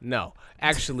 Ha, no.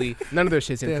 Actually, none of their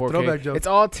shit's in Yeah, 4K. throwback joke. It's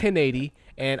all 1080,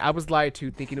 and I was lied to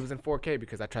thinking it was in 4K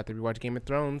because I tried to rewatch Game of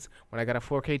Thrones when I got a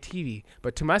 4K TV.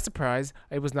 But to my surprise,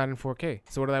 it was not in 4K.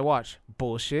 So what did I watch?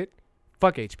 Bullshit.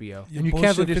 Fuck HBO. And you bullshit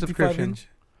canceled your 55 subscription. inch?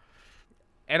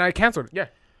 And I canceled it. Yeah.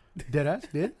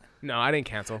 Deadass did. No, I didn't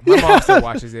cancel. My mom still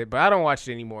watches it, but I don't watch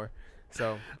it anymore.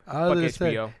 So I fuck was gonna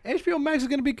say, HBO. HBO Max is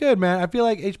gonna be good, man. I feel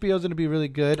like HBO is gonna be really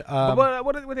good. But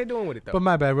what are they doing with it though? But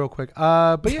my bad, real quick.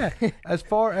 But yeah, as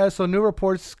far as new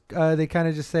reports, they kind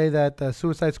of just say that the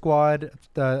Suicide Squad,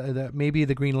 maybe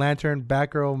the Green Lantern,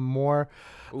 Batgirl, more,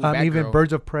 Ooh, even Batgirl.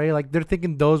 Birds of Prey, like they're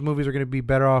thinking those movies are gonna be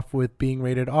better off with being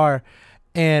rated R,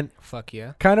 and Fuck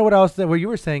yeah. kind of what you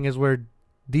were saying is where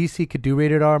DC could do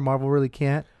rated R, Marvel really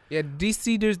can't. Yeah,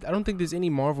 DC. I don't think there's any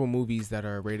Marvel movies that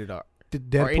are rated R.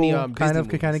 Deadpool any, kind Disney of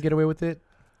could kind movies. of get away with it,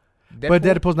 but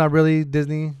Deadpool's not really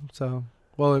Disney, so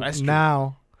That's true.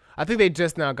 now. I think they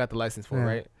just now got the license for it, Yeah.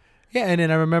 right? Yeah, and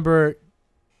then I remember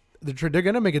they're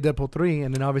gonna make a Deadpool 3,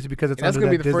 and then obviously because it's And that's under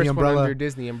gonna be that the Disney first one umbrella, under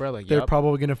Disney umbrella. they're Yep.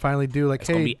 probably gonna finally do like, It's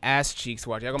gonna hey, be ass cheeks.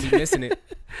 Watch, y'all gonna be missing it.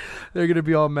 they're gonna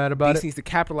be all mad about DC it. needs to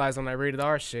capitalize on that rated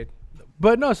R shit.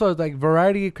 But no, so like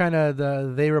Variety kind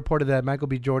of they reported that Michael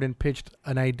B. Jordan pitched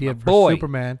an idea My for boy.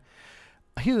 Superman.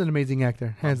 He's an amazing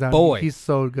actor, hands down. boy. He's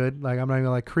so good. Like I'm not even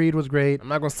like Creed was great. I'm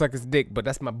not gonna suck his dick, but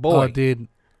that's my Oh, boy. dude,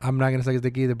 I'm not gonna suck his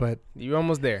dick either. But You're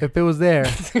almost there. if it was there,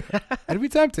 I'd be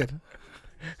tempted.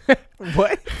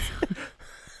 What?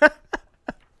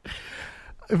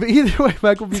 But either way,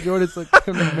 Michael B. Jordan's like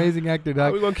an amazing actor, Are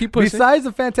dog. we gonna keep pushing? Besides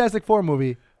the Fantastic Four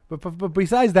movie, but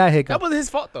besides that That hiccup, wasn't his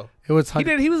fault though. it was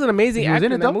He was an amazing He was actor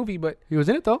in it, in that though? movie, but he was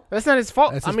in it though. that's not his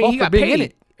fault. That's I his mean, fault he for got being paid. in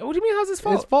it. What do you mean? How's his His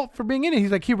fault? fault for being in it. He's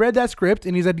like, he read that script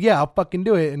and he said, "Yeah, I'll fucking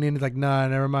do it." And then he's like, "Nah,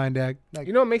 never mind, Dad." Like,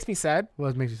 You know what makes me sad?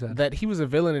 what makes you sad? That he was a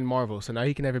villain in Marvel, so now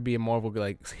he can never be a Marvel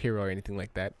like hero or anything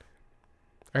like that.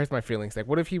 That hurts my feelings. Like,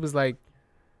 what if he was like,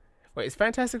 wait, is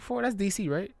Fantastic Four? That's DC,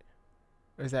 right?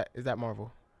 Or is that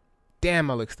Marvel?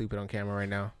 Damn, I look stupid on camera right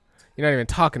now. You're not even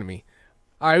talking to me.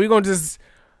 All right, we're gonna just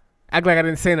act like I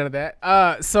didn't say none of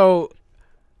that. So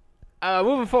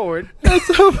moving forward.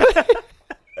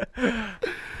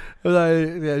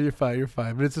 Yeah, you're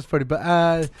fine. But it's just funny. But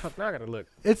Fuck, now I gotta look.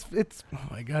 it's oh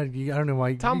my god, I don't know why.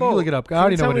 You Tombo, look it up. I can you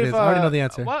already know tell what me it if, is. I already know the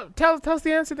answer. Well, tell us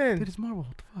the answer then. Dude, it's Marvel.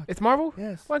 What the fuck? It's Marvel.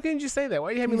 Yes. Why couldn't you say that?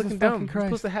 Why you had me Jesus looking dumb? fucking You're Christ.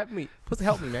 supposed to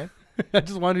help me. Man. I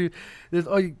just wanted.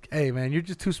 Hey man, you're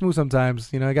just too smooth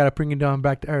sometimes. You know, I gotta bring you down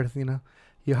back to earth. You know,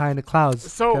 you're high in the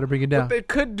clouds. So gotta bring you what down. they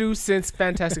could do, since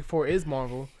Fantastic Four is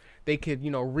Marvel, they could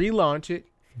relaunch it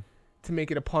to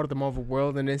make it a part of the Marvel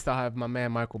world, and then still have my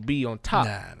man Michael B on top.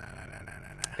 Nah.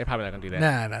 They're probably not gonna do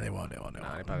that. Nah, they won't. Nah, they probably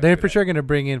They're won't do for that. sure gonna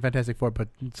bring in Fantastic Four, but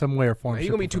in some way or form. He's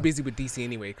gonna be shape, or too form. busy with DC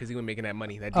anyway, because he's gonna be making that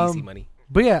money, that DC money.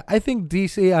 But yeah, I think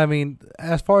DC. I mean,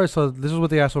 as far as this is what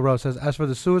the asshole wrote says. As for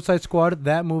the Suicide Squad,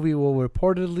 that movie will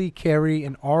reportedly carry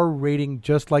an R rating,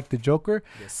 just like the Joker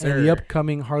Yes, sir. and the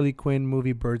upcoming Harley Quinn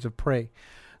movie, Birds of Prey.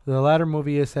 The latter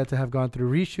movie is said to have gone through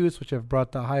reshoots, which have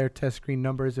brought the higher test screen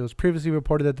numbers. It was previously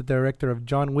reported that the director of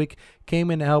John Wick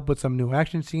came in to help with some new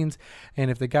action scenes,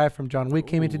 and if the guy from John Wick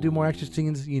came in to do more action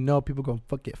scenes, people gonna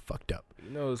get fucked up.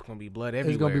 You know it's gonna be blood everywhere.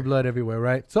 There's gonna be blood everywhere,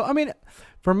 right? So I mean,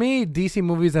 for me, DC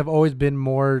movies have always been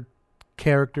more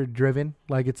character driven.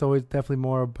 Like it's always definitely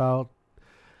more about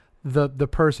the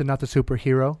person, not the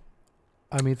superhero.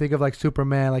 I mean, think of like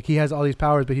Superman. Like he has all these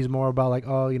powers, but he's more about like,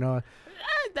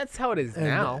 That's how it is and,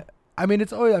 now. I mean,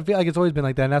 it's always. I feel like it's always been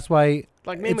like that, and that's why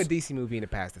Like, name a it's- DC movie in the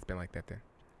past that's been like that then.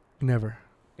 never.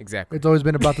 Exactly. It's always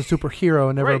been about the superhero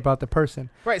and never Right. about the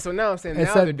person. Right, so now I'm saying It's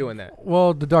now that- they're doing that.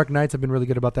 Well, the Dark Knights have been really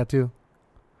good about that too.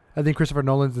 I think Christopher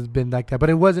Nolan's has been like that, but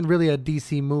it wasn't really a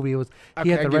DC movie. It was Okay,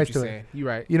 had I the get what rights you're to it. saying. You're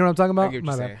right. You know what I'm talking I about? get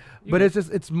what My you're bad. saying.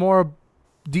 But it's more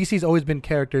DC's always been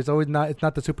characters. Always not. It's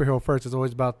not the superhero first. It's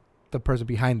always about the person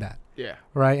behind that, yeah.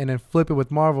 right? And then flip it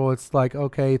with Marvel. It's like,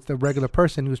 okay, it's the regular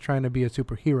person who's trying to be a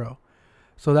superhero.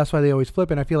 So that's why they always flip.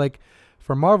 And I feel like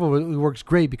for Marvel, it works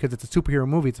great because it's a superhero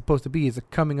movie. It's supposed to be. It's a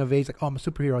coming of age. Like, oh, I'm a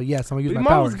superhero. Yes, I'm gonna use my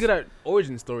Marvel's powers. good at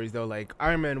origin stories though, like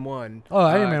Iron Man 1. Oh,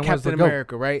 Iron Man 1's Captain the GOAT.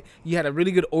 America, right? You had a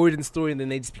really good origin story, and then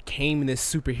they just became this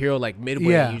superhero like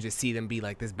midway. Yeah. And you just see them be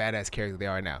like this badass character they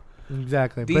are now.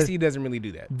 Exactly. DC doesn't really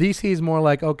do that. But DC is more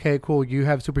like, okay, cool, you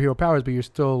have superhero powers, but you're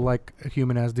still like a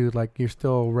human ass dude. Like you're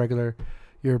still regular.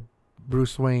 You're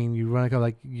Bruce Wayne. You run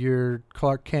like you're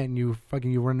Clark Kent. You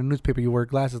run a newspaper. You wear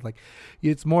glasses. Like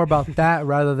it's more about that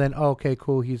rather than okay,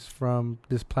 cool, he's from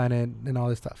this planet and all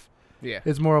this stuff. Yeah.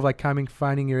 It's more of like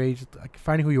finding your age, like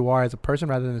finding who you are as a person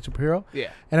rather than a superhero.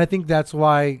 Yeah. And I think that's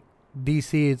why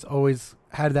DC has always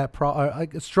had that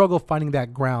like a struggle finding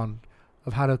that ground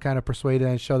of how to kind of persuade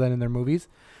and show that in their movies.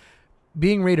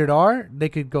 Being rated R, they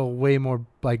could go way more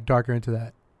like darker into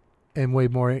that and way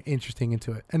more interesting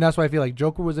into it. And that's why I feel like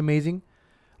Joker was amazing.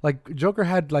 Like Joker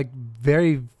had like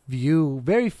very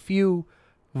few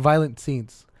violent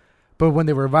scenes, but when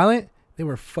they were violent, they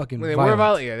were fucking When they violent. were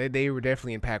violent, yeah, they were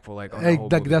definitely impactful. Like on the whole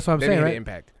movie. That's what I'm They saying, made an right?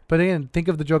 Impact. But again, think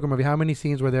of the Joker movie. How many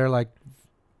scenes were there like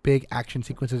big action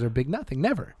sequences or big nothing?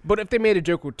 Never. But if they made a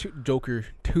Joker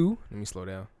 2, let me slow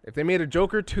down. If they made a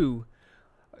Joker 2,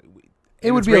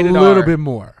 It would be a little bit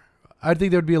more. I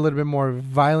think there would be a little bit more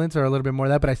violence or a little bit more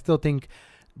of that, but I still think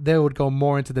they would go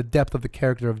more into the depth of the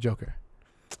character of Joker.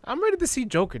 I'm ready to see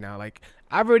Joker now. Like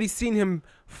I've already seen him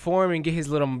form and get his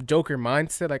little Joker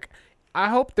mindset. Like I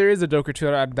hope there is a Joker 2.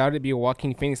 I doubt it'd be a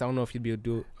Joaquin Phoenix. I don't know if he'd be able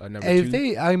to do a number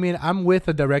 2. I'm with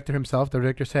the director himself. The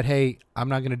director said, "Hey, I'm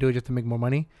not gonna do it just to make more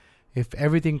money. If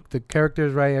the character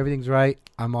is right, everything's right,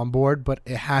 I'm on board. But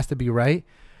it has to be right."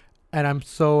 And I'm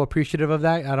so appreciative of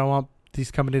that. I don't want this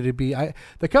company to be.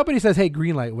 The company says, "Hey,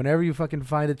 green light. Whenever you fucking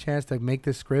find a chance to make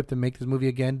this script and make this movie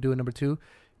again, do a number 2,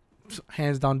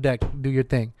 hands down deck, do your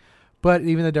thing." But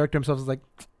even the director himself is like,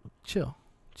 "Chill,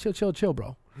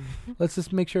 bro. Let's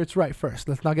just make sure it's right first.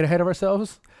 Let's not get ahead of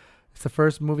ourselves." It's the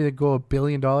first movie to go $1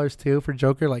 billion too for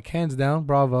Joker. Like hands down,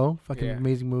 bravo, fucking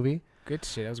amazing movie. Good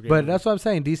shit. That was a great. But movie. that's what I'm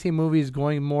saying. DC movies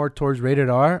going more towards rated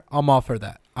R. I'm all for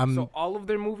that. So all of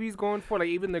their movies going for like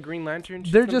even the Green Lantern.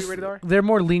 They're gonna be just rated R? they're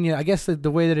more lenient. I guess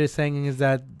the way that it's saying is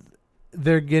that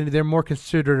they're more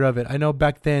considerate of it. I know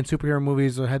back then superhero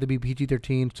movies had to be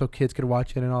PG-13 so kids could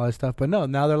watch it and all that stuff. But no,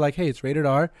 now they're like, hey, it's rated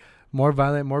R, more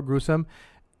violent, more gruesome,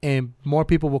 and more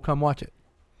people will come watch it.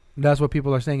 That's what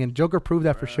people are saying, and Joker proved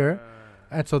that for sure.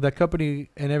 And so that company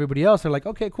and everybody else are like,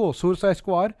 okay, cool, Suicide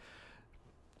Squad,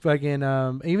 fucking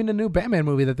even the new Batman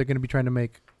movie that they're going to be trying to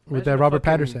make with Robert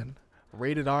Pattinson.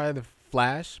 Rated R, The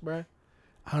Flash, bro.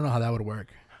 I don't know how that would work.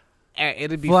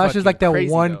 It'd be Flash is like that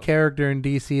crazy, one though. character in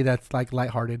DC that's like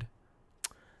lighthearted.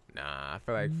 Nah, I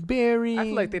feel like Very. I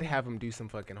feel like they'd have him do some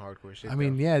fucking hardcore shit. I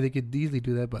mean, yeah, they could easily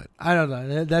do that, but I don't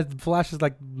know. That Flash is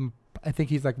like, I think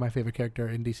he's like my favorite character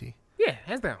in DC. yeah,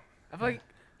 hands down. I feel like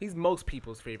he's most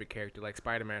people's favorite character, like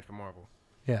Spider-Man from Marvel.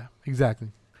 Yeah, exactly.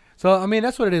 So I mean,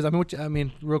 that's what it is. I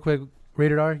mean, real quick,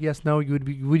 rated R? Yes, no.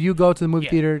 Would you go to the movie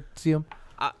theater to see him?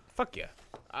 Fuck yeah.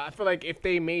 I feel like if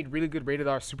they made really good rated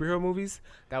R superhero movies,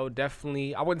 that would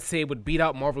definitely, I wouldn't say it would beat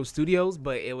out Marvel Studios,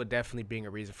 but it would definitely bring a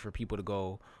reason for people to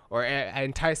go, or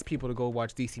entice people to go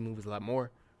watch DC movies a lot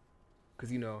more.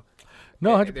 Because, you know,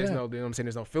 there's no, you know what I'm saying,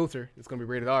 there's no filter. It's going to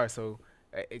be rated R, so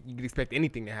you can expect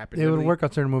anything to happen. It would work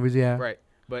on certain movies, yeah. Right.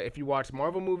 But if you watch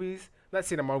Marvel movies, not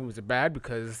saying that Marvel movies are bad,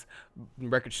 because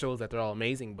record shows that they're all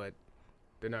amazing, but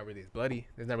they're not really as bloody.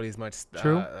 There's not really as much.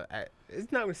 True.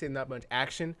 It's not going to say not much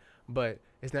action, but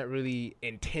it's not really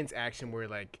intense action where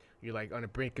like you're like on the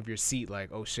brink of your seat, like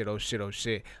oh shit.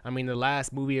 I mean, the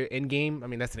last movie, Endgame, I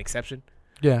mean that's an exception.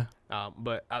 Yeah.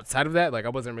 But outside of that, like I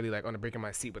wasn't really like on the brink of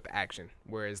my seat with the action.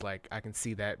 Whereas like I can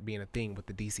see that being a thing with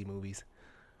the DC movies.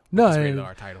 No, rated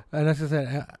R title. And that's just it.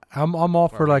 I'm all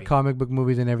for like comic book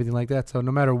movies and everything like that. So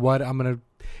no matter what, I'm gonna,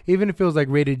 even if it feels like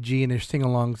rated G and there's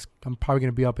sing-alongs, I'm probably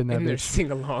gonna be up in that. And there's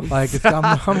sing-alongs. Like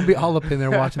I'm gonna be all up in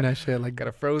there watching that shit. Like got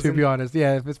a Frozen. To be honest,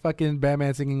 yeah. If it's fucking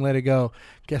Batman singing "Let It Go,"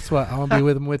 guess what? I'm gonna be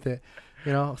with him with it.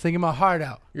 You know, singing my heart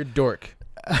out. You're a dork.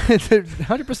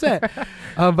 100%.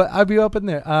 But I'll be up in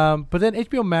there. But then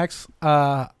HBO Max,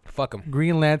 Fuck them.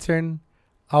 Green Lantern,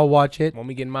 I'll watch it. Won't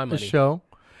be getting my The money. show.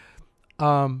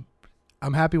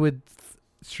 I'm happy with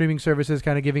streaming services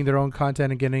kind of giving their own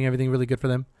content and getting everything really good for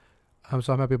them.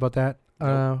 So I'm happy about that.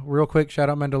 Real quick, shout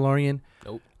out Mandalorian.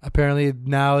 Nope. Apparently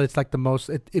now it's like the most.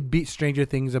 It beat Stranger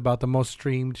Things about the most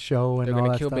streamed show and They're all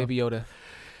gonna that kill stuff. Baby Yoda.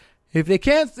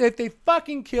 If they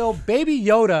fucking kill Baby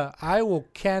Yoda, I will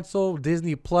cancel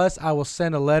Disney Plus. I will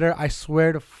send a letter. I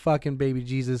swear to fucking baby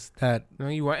Jesus that. No,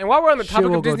 you won't. And while we're on the Shit topic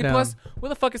will of go Disney down. Plus, where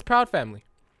the fuck is Proud Family?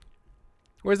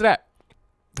 Where's it at?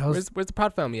 That was Where's the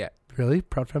Proud Family at? really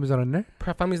Proud Family's not on there.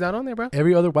 Proud Family's not on there, bro.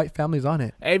 Every other white family's on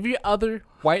it. Every other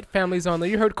white family's on there.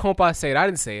 You heard Compa say it. I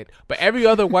didn't say it. But every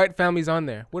other white family's on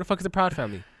there. Where the fuck is the Proud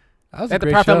Family? That was That a the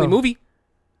great Proud show. Family movie?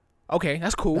 Okay,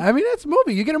 that's cool. I mean, that's a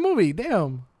movie. You get a movie.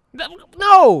 Damn.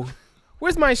 No!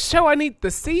 Where's my show? I need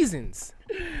the seasons.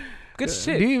 Good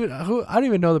shit. I don't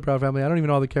even know the Proud Family. I don't even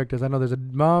know all the characters. I know there's a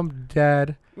mom,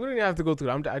 dad. We don't even have to go through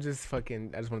it. I just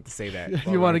wanted to say that.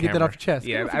 You want to get that off your chest?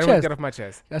 Yeah, Get I it off don't your want to chest. get off my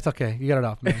chest. That's okay. You got it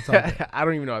off, man. It's all good. I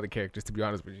don't even know other characters, to be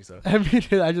honest with you. So I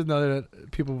mean, I just know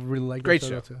that people really like Great that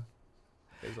show. too.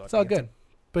 It's all good.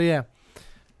 But yeah,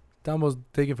 Dumbo's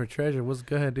digging for treasure. What's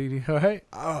good, dude? All right.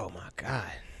 Oh my god.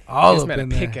 All This up man a in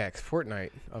there. pickaxe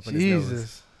Fortnite up in his nose.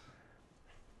 Jesus.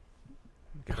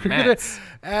 Got We're gonna- mats.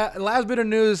 Last bit of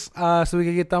news, so we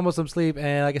can get Dumbo some sleep.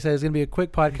 And like I said, it's gonna be a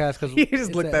quick podcast because He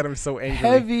just looked at him so angrily.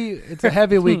 heavy. It's a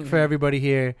heavy week for everybody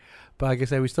here. But like I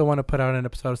said, we still want to put out an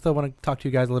episode. Still want to talk to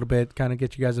you guys a little bit, kind of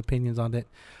get you guys' opinions on it.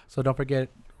 So don't forget,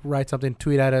 write something,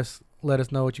 tweet at us, let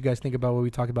us know what you guys think about what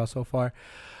we talked about so far.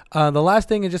 The last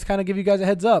thing is just kind of give you guys a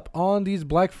heads up on these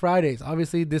Black Fridays.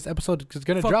 Obviously, this episode is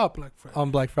going to drop Black Friday. on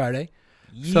Black Friday.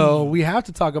 So we have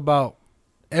to talk about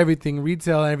everything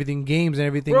retail and everything games and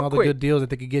everything, Real all the quick. good deals that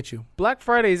they could get you. Black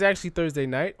Friday is actually Thursday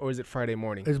night, or is it Friday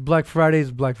morning? It's Black Friday.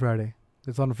 It's Black Friday.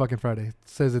 It's on the fucking Friday. It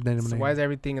says it in the So name. why is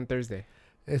everything on Thursday?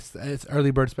 It's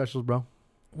early bird specials, bro.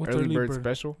 What's Early bird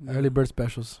special. Yeah. Early bird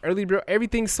specials. Early bird.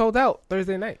 Everything's sold out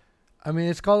Thursday night. I mean,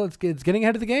 it's getting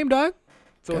ahead of the game, dog.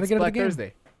 So Gotta it's get in the Black game.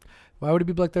 Thursday. Why would it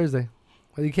be Black Thursday?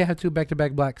 Well, you can't have two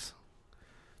back-to-back blacks.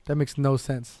 That makes no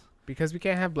sense. Because we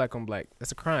can't have black on black.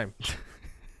 That's a crime.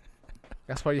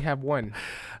 That's why you have one.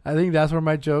 I think that's where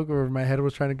my joke or my head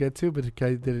was trying to get to, but you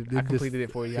guys did it. I completed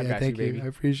it for you. I Yeah, got thank you, baby. I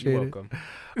appreciate You're it.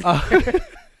 welcome.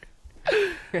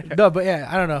 No, but yeah,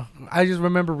 I don't know. I just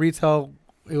remember retail.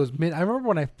 It was I remember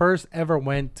when I first ever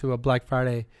went to a Black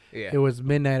Friday. Yeah. It was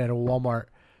midnight at a Walmart,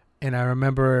 and I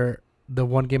remember the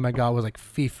one game I got was like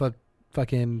FIFA,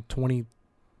 fucking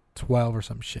 2012 or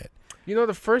some shit. You know,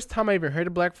 the first time I even heard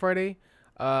of Black Friday,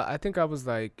 I think I was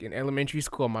like in elementary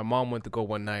school. My mom went to go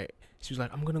one night. She was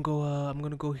like, I'm gonna go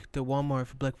to Walmart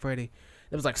for Black Friday.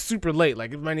 It was like super late.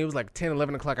 Like it was like 10,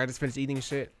 11 o'clock. I just finished eating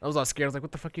shit. I was all scared. I was like,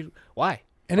 what the fuck why?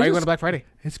 And Why are you it's going to Black Friday?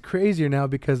 It's crazier now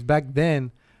because back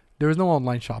then there was no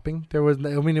online shopping. It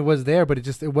was there, but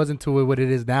it wasn't to what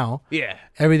it is now. Yeah.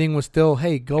 Everything was still,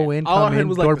 hey, go in, All come I heard in,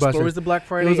 was like the doorbusters. stories of Black It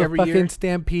Friday was a every fucking year.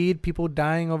 stampede, people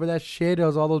dying over that shit. It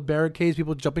was all those barricades,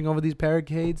 people jumping over these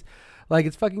barricades. Like,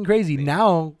 it's fucking crazy.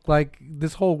 Now, like,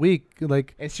 this whole week,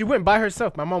 like... And she went by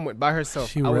herself. My mom went by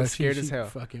herself. I was scared as hell.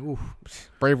 Fucking, oof.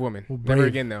 Brave woman. Well, Never brave.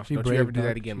 again, though. She Don't brave, you ever do dog.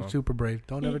 that again, She's mom. super brave.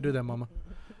 Don't ever do that, mama.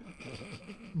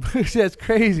 That's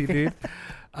crazy, dude.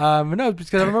 No,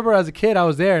 because I remember as a kid, I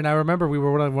was there, and I remember we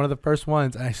were one of the first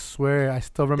ones. And I swear, I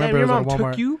still remember Damn, your it was mom at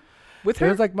Walmart. took you with It her?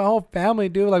 was like my whole family,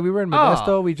 dude. Like, we were in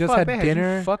Modesto. We just fuck, had they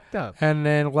dinner. you fucked up. And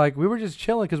then, like, we were just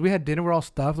chilling because we had dinner. We're all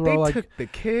stuffed. We're They all like... took the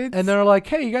kids. And they're like,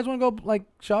 hey, you guys want to go, like,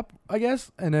 shop, I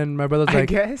guess? And then my brother's I like,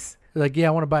 guess. yeah,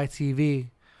 I want to buy a TV.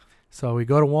 So we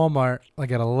go to Walmart,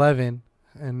 like, at 11.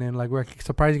 And then, like,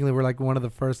 surprisingly, we're, like, one of the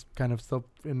first kind of still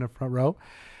in the front row.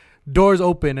 Doors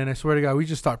open, and I swear to God, we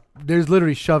just start, there's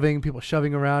literally people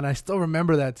shoving around. I still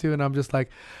remember that, too. And I'm just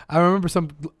like, I remember some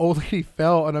old lady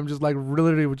fell, and I'm just, like,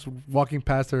 literally just walking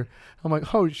past her. I'm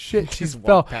like, oh, shit, she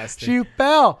fell. She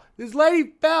fell. This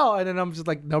lady fell. And then I'm just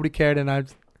like, nobody cared, and I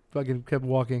just fucking kept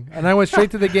walking. And I went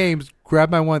straight to the games,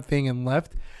 grabbed my one thing, and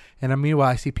left. And meanwhile,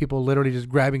 I see people literally just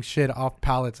grabbing shit off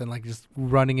pallets and, like, just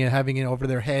running it, having it over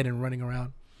their head and running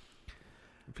around.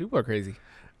 People are crazy.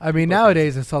 I mean,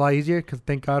 nowadays it's a lot easier because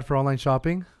thank God for online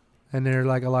shopping, and they're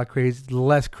like a lot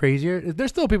less crazier. There's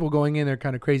still people going in there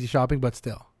kind of crazy shopping, but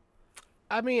still.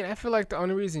 I mean, I feel like the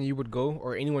only reason you would go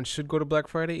or anyone should go to Black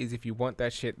Friday is if you want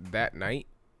that shit that night.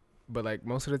 But like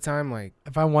most of the time, like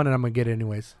If I want it, I'm gonna get it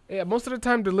anyways. yeah, most of the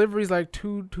time delivery's like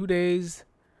two days.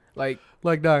 Like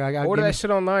Like, dog, I got order that shit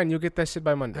online, you'll get that shit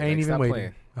by Monday. I ain't Like, even stop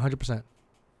waiting. playing. 100%.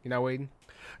 You're not waiting.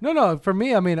 No. For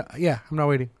me, I mean, yeah, I'm not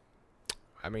waiting.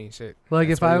 I mean, shit. Like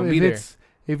That's why you gonna be there.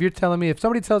 if you're telling me, if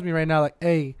somebody tells me right now, like,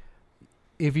 hey,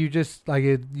 if you just like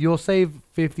it, you'll save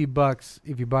 $50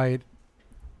 if you buy it.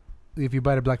 If you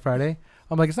buy it at Black Friday,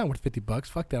 I'm like, it's not worth $50.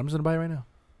 Fuck that. I'm just gonna buy it right now.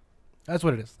 That's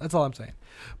what it is. That's all I'm saying.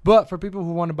 But for people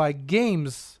who want to buy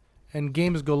games and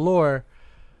games galore,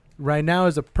 right now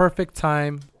is a perfect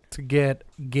time to get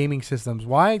gaming systems.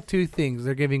 Why? Two things.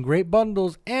 They're giving great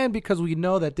bundles, and because we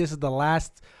know that this is the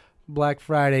last Black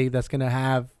Friday that's gonna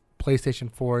have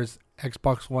PlayStation 4s,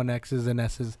 Xbox One X's and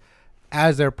S's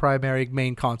as their primary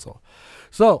main console.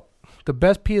 So the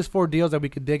best PS4 deals that we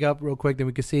could dig up real quick that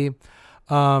we could see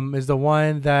is the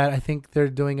one that I think they're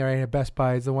doing right at Best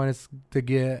Buy. Is the one is to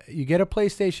get you get a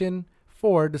PlayStation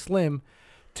 4, the Slim,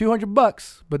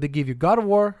 $200, but they give you God of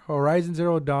War, Horizon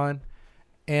Zero Dawn,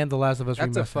 and The Last of Us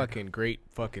That's Remastered. a fucking great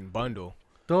fucking bundle.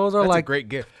 Those are That's like a great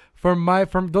gift.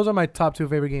 those are my top two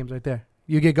favorite games right there.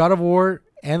 You get God of War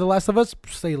and The Last of Us,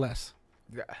 say less.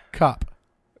 Yeah. Cop.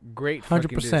 Great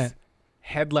 100%. fucking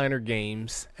headliner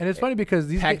games. And it's funny because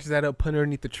these Package that up, put it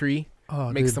underneath the tree,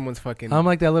 make dude, someone's fucking. I'm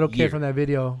like that little kid year. from that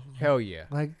video. Hell yeah.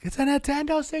 Like, it's a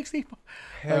Nintendo 64.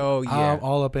 Hell Like, yeah. I'm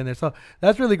all up in there. So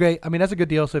that's really great. I mean, that's a good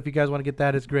deal. So if you guys want to get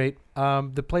that, it's great.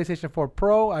 The PlayStation 4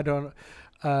 Pro,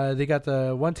 they got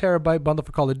the 1 terabyte bundle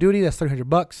for Call of Duty. That's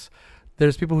 $300.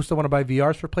 There's people who still want to buy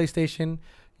VRs for PlayStation.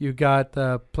 You got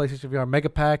the PlayStation VR Mega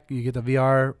Pack. You get the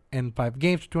VR and 5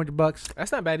 games for $200.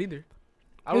 That's not bad either.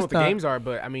 I don't know It's what not. the games are,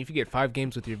 but I mean, if you get 5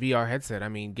 games with your VR headset, I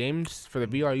mean, games for the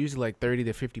VR are usually like $30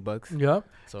 to $50. Yep.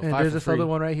 So And 5 there's for this free. other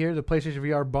one right here, the PlayStation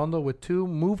VR bundle with 2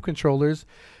 Move controllers,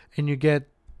 and you get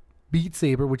Beat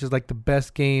Saber, which is like the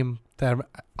best game that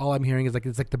all I'm hearing is like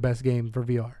it's like the best game for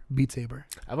VR. Beat Saber.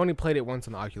 I've only played it once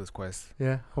on the Oculus Quest.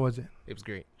 Yeah, how was it? It was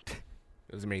great.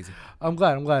 It was amazing. I'm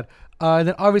glad. And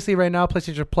then obviously right now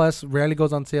PlayStation Plus rarely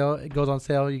goes on sale. It goes on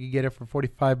sale. You can get it for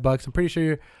 $45. I'm pretty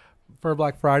sure for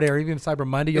Black Friday or even Cyber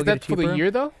Monday you'll Is get that it for cheaper. the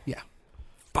year though? Yeah.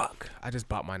 Fuck. I just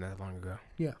bought mine not long ago.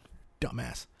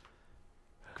 Dumbass.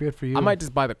 Good for you. I might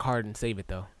just buy the card and save it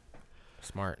though.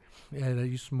 Smart. Yeah,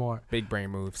 you smart. Big brain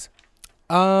moves.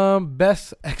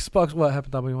 Best Xbox. What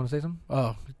happened? Thought you want to say something?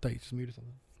 Oh, I thought you just muted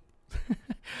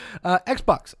something.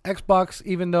 Xbox.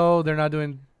 Even though they're not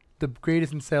doing the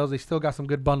greatest in sales, they still got some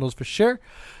good bundles for sure.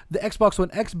 The Xbox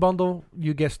One X bundle,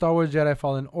 you get Star Wars Jedi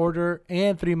Fallen Order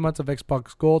and 3 months of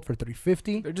Xbox Gold for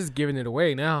 $350. They're just giving it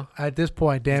away now. At this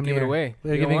point, damn Just give near it away.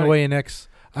 they're You don't giving want away an X.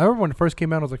 I remember when it first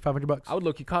came out, it was like $500. I would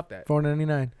look you cop that.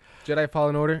 $499. Jedi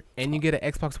Fallen Order, and you get an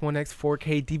Xbox One X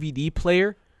 4K DVD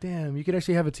player. Damn, you could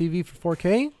actually have a TV for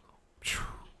 4K.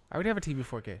 I already have a TV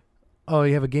 4K. Oh,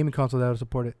 you have a gaming console that would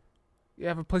support it. You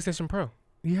have a PlayStation Pro.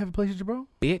 You have a PlayStation Pro?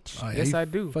 Bitch. Oh, yeah, Yes, you I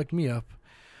do. Fucked me up.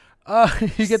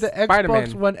 You get the Xbox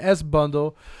Spider-Man. One S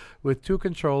bundle with 2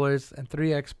 controllers and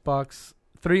 3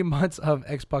 months of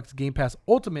Xbox Game Pass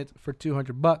Ultimate for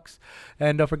 $200.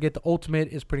 And don't forget, the Ultimate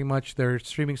is pretty much their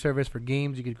streaming service for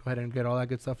games. You can go ahead and get all that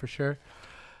good stuff for sure.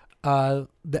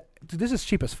 This is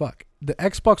cheap as fuck. The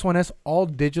Xbox One S all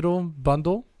digital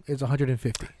bundle is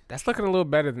 $150. That's looking a little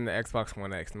better than the Xbox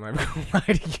One X. I'm not gonna lie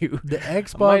to you. The might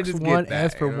Xbox just get One that,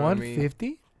 S for you know what I mean? $150.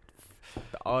 The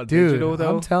all Dude, digital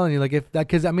though. I'm telling you, like if that,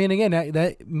 because I mean, again,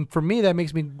 that for me that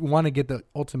makes me want to get the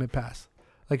Ultimate Pass.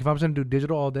 Like if I'm going to do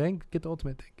digital all day, get the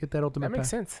Ultimate thing, get that Ultimate that makes Pass.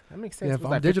 sense. That makes sense. Yeah, Was if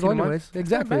I'm that digital 15 a month? anyways, That's not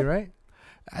exactly bad. right.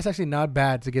 That's actually not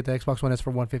bad to get the Xbox One S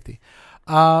for $150.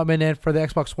 And then for the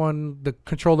Xbox One, the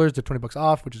controllers, they're $20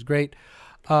 off, which is great.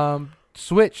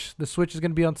 Switch, the Switch is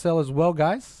going to be on sale as well,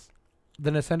 guys. The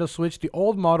Nintendo Switch, the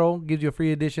old model, gives you a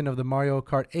free edition of the Mario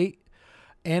Kart 8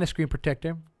 and a screen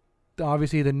protector.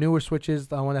 Obviously, the newer Switches,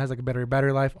 the one that has like a better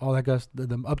battery life, all that goes. The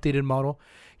updated model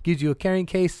gives you a carrying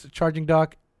case, charging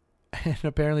dock, and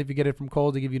apparently, if you get it from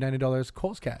Kohl's, they give you $90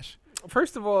 Kohl's cash.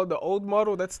 First of all, the old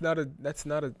model that's not a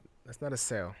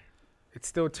sale. It's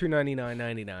still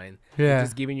 $299.99. Yeah,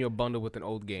 Just giving you a bundle with an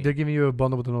old game. they're giving you a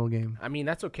bundle with an old game. I mean,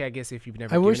 that's okay, I guess, if you've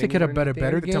never. I wish given they could have anyone better anything.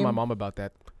 I have to tell my game. mom about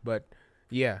that, but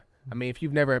yeah, I mean, if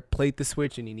you've never played the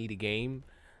Switch and you need a game,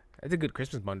 it's a good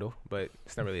Christmas bundle, but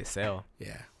it's not really a sale.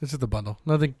 Yeah, this is the bundle.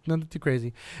 Nothing too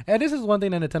crazy. And this is one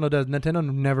thing that Nintendo does. Nintendo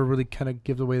never really kind of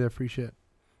gives away their free shit.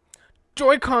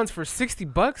 Joy-Cons for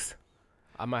 $60.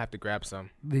 I might have to grab some.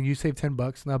 Then you save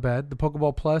 $10, not bad. The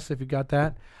Pokeball Plus, if you got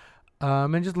that.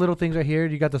 And just little things right here.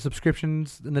 You got the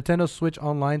subscriptions. The Nintendo Switch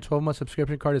Online 12-month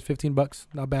subscription card is $15.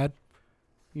 Not bad.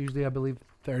 Usually, I believe,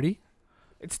 $30.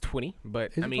 It's 20,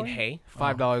 but Is I it mean, 20? hey, Oh,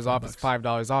 $5 off is $5.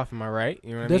 $5 off. Am I right?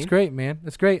 You know what I That's mean? great, man.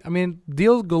 That's great. I mean,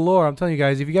 deals galore. I'm telling you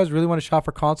guys, if you guys really want to shop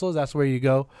for consoles, that's where you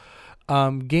go.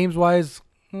 Games-wise,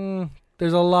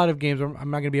 there's a lot of games. I'm not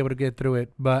going to be able to get through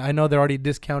it, but I know they're already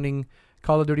discounting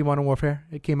Call of Duty Modern Warfare.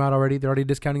 It came out already. They're already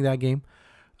discounting that game.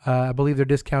 I believe they're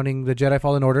discounting the Jedi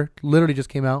Fallen Order. Literally just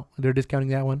came out. They're discounting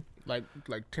that one. Like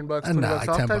 $10, $20 Nah, off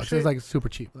like $10. type shit? It's like super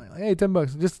cheap. Like, hey,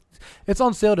 $10. Just it's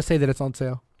on sale to say that it's on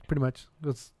sale. Pretty much.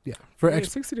 It's, yeah. For Yeah,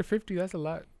 extra, 60 to 50, that's a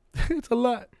lot. it's a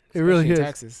lot. It Especially really in is.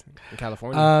 Taxes in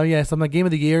California. Yeah, some like Game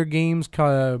of the Year games,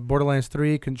 Borderlands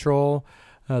 3, Control,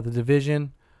 The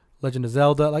Division, Legend of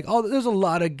Zelda. Like, there's a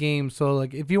lot of games. So,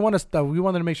 like, if you want to, we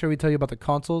wanted to make sure we tell you about the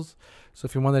consoles. So,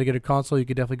 if you wanted to get a console, you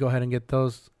could definitely go ahead and get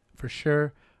those for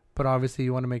sure. But obviously,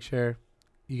 you want to make sure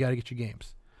you got to get your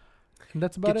games. And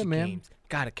that's about Get it, your man. games.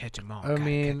 Gotta catch them all. I Gotta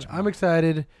mean, catch 'em I'm all.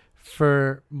 excited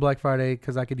for Black Friday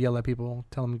because I could yell at people,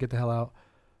 tell them to get the hell out.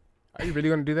 Are you really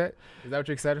gonna do that? Is that what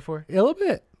you're excited for? Yeah, a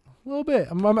little bit.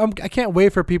 I can't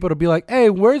wait for people to be like, "Hey,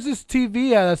 where's this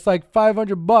TV at? That's like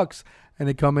 $500," and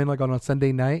they come in like on a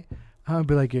Sunday night. I'm gonna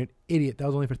be like, "You're an idiot. That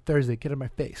was only for Thursday. Get out of my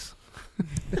face."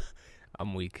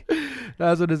 I'm weak.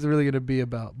 That's what it's really gonna be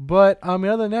about. But I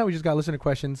mean, other than that, we just got listener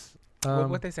questions.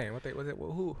 What they saying?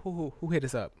 Who hit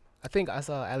us up? I think I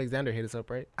saw Alexander hit us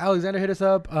up, right? Alexander hit us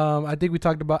up. I think we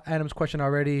talked about Adam's question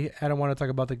already. Adam wanted to talk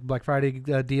about the Black Friday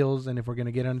deals and if we're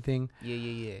gonna get anything.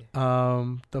 Yeah.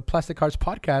 The Plastic Hearts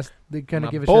podcast. They kind My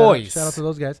of give a boys. shout out to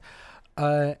those guys.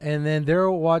 And then they're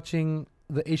watching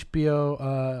the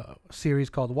HBO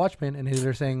series called Watchmen, and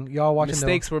they're saying y'all watching.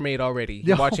 Mistakes were made already.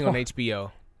 You're watching on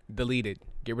HBO. Delete it.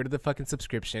 Get rid of the fucking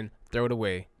subscription. Throw it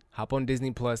away. Hop on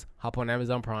Disney Plus. Hop on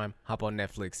Amazon Prime. Hop on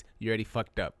Netflix. You already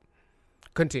fucked up.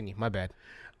 Continue. My bad.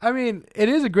 I mean, it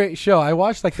is a great show. I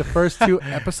watched like the first 2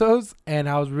 episodes, and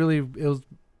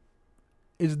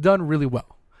it's done really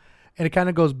well. And it kind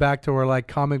of goes back to where like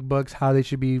comic books, how they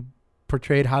should be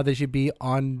portrayed, how they should be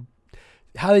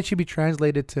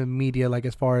translated to media, like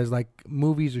as far as like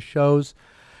movies or shows.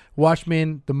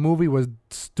 Watchmen, the movie was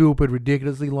stupid,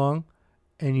 ridiculously long,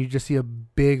 and you just see a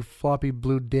big floppy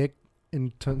blue dick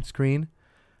in screen.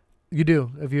 You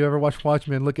do. If you ever watch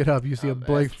Watchmen, look it up. You see a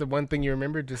blank. That's the one thing you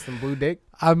remember, just some blue dick.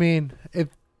 I mean, if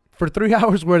for 3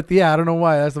 hours worth, yeah, I don't know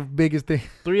why. That's the biggest thing.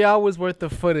 3 hours worth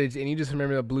of footage, and you just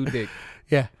remember the blue dick.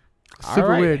 Yeah. Super All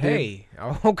right, weird, dude. Hey,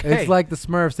 okay. It's like the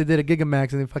Smurfs. They did a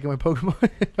Gigamax and they fucking went Pokemon.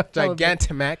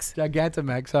 Gigantamax.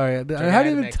 Gigantamax. Sorry. I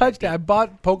haven't even touched it. I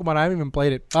bought Pokemon. I haven't even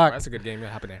played it. Fuck. That's a good game. You'll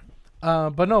happen there.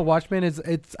 But no, Watchmen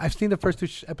it's I've seen the first 2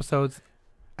 episodes.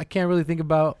 I can't really think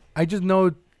about. I just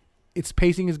know its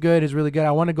pacing is good. It's really good.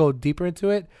 I want to go deeper into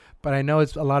it, but I know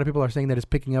it's a lot of people are saying that it's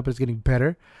picking up. It's getting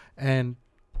better. And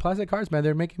Plastic Hearts, man,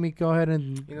 they're making me go ahead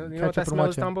and You know catch what up that and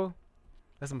watch smells, it. Tombo?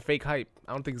 That's some fake hype.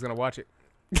 I don't think he's gonna watch it.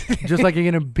 Just like you're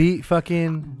gonna beat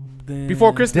fucking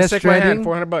Before Christmas, Death check my hand.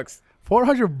 Stranding? $400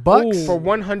 $400. for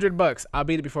 $100. I'll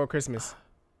beat it before Christmas.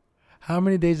 How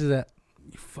many days is that?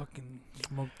 You fucking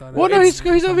smoked that. Well, out. no, he's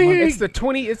over here. It's the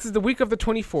 20. This is the week of the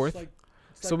 24th.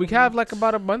 So we have like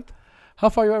about a month. How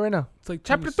far you at right now? It's like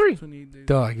Chapter 20 3. 28 days.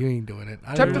 Dog, you ain't doing it.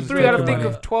 Chapter don't 3 out of take think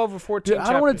your of 12 or 14 Dude,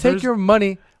 I don't want to take There's- your money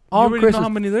You on already Christmas. know how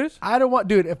many there's? I don't want,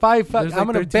 dude. If I fuck, There's I'm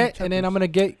like gonna 13 bet, and then chapters. I'm gonna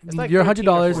get It's like your 13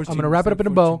 or $100. I'm 14. gonna wrap it It's up in a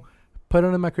like bow, 14. put it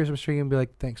on my Christmas tree, and be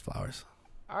like, "Thanks, flowers."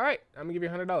 All right, I'm gonna give you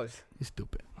 $100. You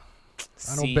stupid.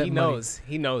 I don't See, bet he money. knows.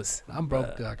 He knows. I'm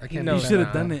broke, dog. I he can't. knows. He do should that.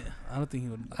 have done it. I don't think he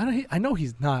would. I know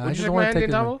he's not. I Would you just shake don't my want to hand, take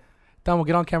his then, money. Tombo? Tom, we'll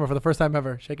get on camera for the first time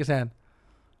ever. Shake his hand.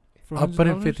 For I'll put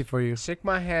in $100? 50 for you. Shake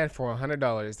my hand for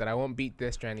 $100 that I won't beat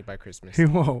Death Stranding by Christmas. He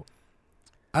won't.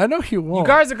 I know he won't.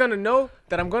 You guys are gonna know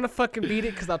that I'm gonna fucking beat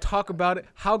it because I'll talk about it,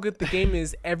 how good the game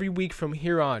is every week from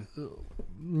here on.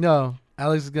 No,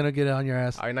 Alex is gonna get it on your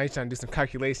ass. All right, now you're trying to do some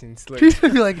calculations. Look, He's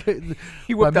gonna be like,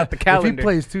 he whipped out the If he calendar.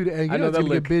 plays 2 days, I know it's that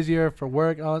gonna look. get busier for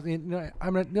work.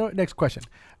 Next question.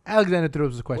 Alexander threw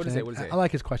us a question. What is it? What is it? I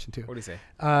like his question too. What do you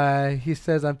say? He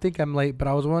says, "I think I'm late, but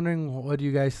I was wondering, what do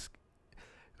you guys?"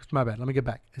 It's my bad. Let me get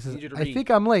back. It says, Need you to "I read. think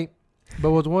I'm late,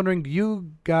 but was wondering, do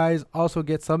you guys also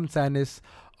get some sadness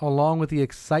along with the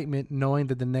excitement knowing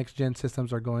that the next gen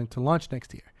systems are going to launch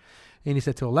next year?" And he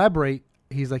said to elaborate,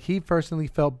 he's like, he personally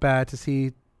felt bad to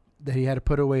see that he had to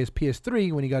put away his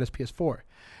PS3 when he got his PS4,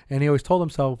 and he always told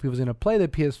himself he was going to play the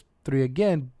PS3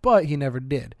 again, but he never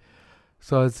did.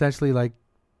 So essentially, like,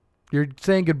 you're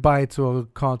saying goodbye to a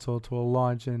console, to a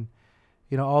launch, and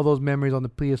all those memories on the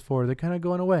PS4, they're kind of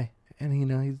going away.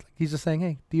 And he's just saying,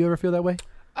 hey, do you ever feel that way?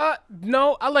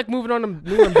 No, I like moving on to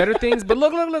newer and better things. But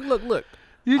look.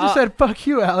 You just said fuck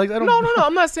you, Alex. I don't. No.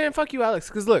 I'm not saying fuck you, Alex.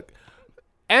 Because look,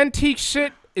 antique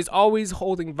shit is always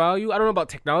holding value. I don't know about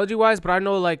technology wise, but I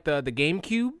know like the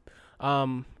GameCube,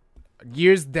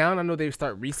 years down, I know they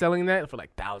start reselling that for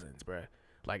like thousands, bro.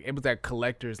 Like it was that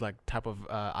collector's like type of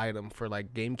item for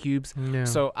like GameCubes. Yeah.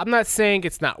 So I'm not saying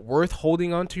it's not worth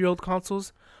holding on to your old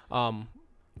consoles,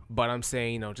 but I'm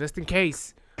saying just in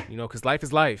case, because life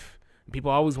is life.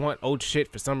 People always want old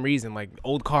shit for some reason, like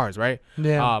old cars, right?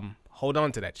 Yeah. Hold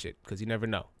on to that shit because you never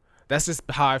know. That's just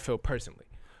how I feel personally.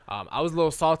 I was a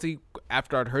little salty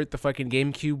after I'd heard the fucking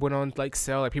GameCube went on like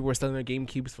sale. Like people were selling their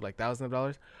GameCubes for like thousands of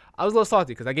dollars. I was a little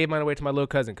salty because I gave mine away to my little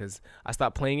cousin because I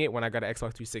stopped playing it when I got an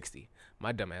Xbox 360.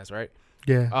 My dumb ass, right?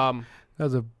 Yeah. That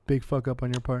was a big fuck up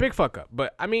on your part. Big fuck up.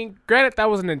 But I mean, granted, that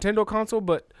was a Nintendo console,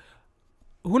 but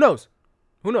who knows?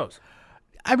 Who knows?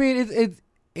 I mean,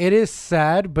 it is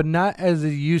sad, but not as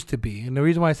it used to be. And the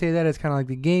reason why I say that is kind of like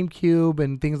the GameCube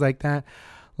and things like that.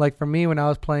 Like for me, when I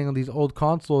was playing on these old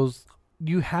consoles,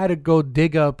 you had to go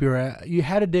dig up your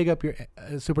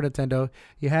Super Nintendo.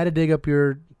 You had to dig up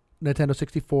your Nintendo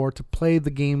 64 to play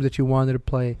the games that you wanted to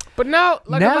play. But now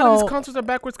a lot of these consoles are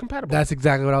backwards compatible. That's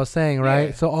exactly what I was saying, right?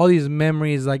 Yeah. So all these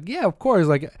memories, like, yeah, of course.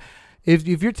 Like, if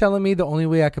you're telling me the only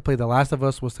way I could play The Last of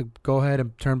Us was to go ahead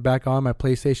and turn back on my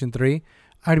PlayStation 3,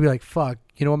 I'd be like, fuck,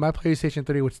 you know what? My PlayStation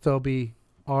 3 would still be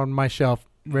on my shelf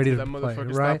ready to that play,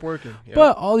 motherfucker right? stop working. Yep.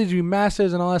 But all these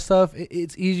remasters and all that stuff,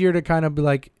 it's easier to kind of be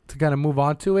like to kind of move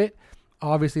on to it.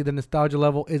 Obviously, the nostalgia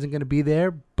level isn't going to be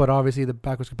there, but obviously the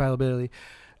backwards compatibility.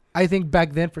 I think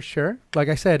back then for sure. Like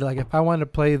I said, like if I wanted to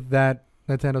play that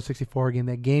Nintendo 64 game,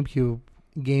 that GameCube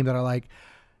game that I like,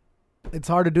 it's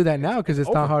hard to do that now because it's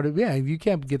not hard to. Yeah, you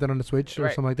can't get that on the Switch or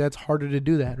something like that. It's harder to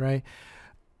do that, right?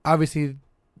 Obviously,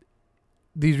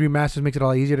 these remasters makes it a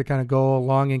lot easier to kind of go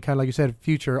along and kind of like you said,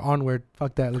 future onward.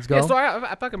 Fuck that, let's go. Yeah, so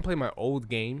if I can play my old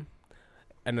game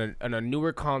and a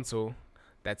newer console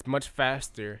that's much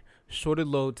faster, shorter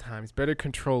load times, better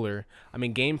controller. I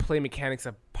mean, gameplay mechanics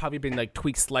have probably been like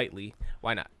tweaked slightly.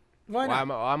 Why not? Why not?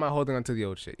 Why am I holding on to the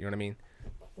old shit? You know what I mean?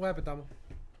 What happened, Tumble?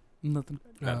 Nothing.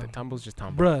 The tumble's just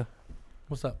tumble. Bruh,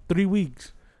 What's up? 3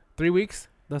 weeks. 3 weeks?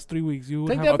 That's 3 weeks. You would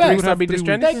Take have that you back. would Would I have be 3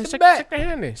 distracted? weeks. Take the bet. Check that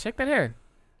hand then. Check that hand.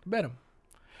 Bet him.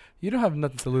 You don't have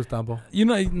nothing to lose, Tumble. You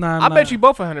know, I bet you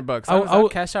both $100. I'll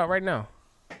cash out right now.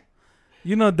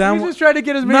 You know, damn. He's just trying to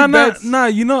get as many bets. Nah.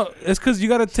 You know, it's because you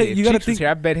gotta take. Shit, You gotta Cheeks was think. here.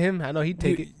 I bet him. I know he'd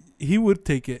take it. He would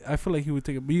take it. I feel like he would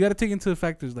take it. But you gotta take into the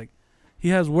factors like he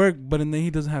has work, but then he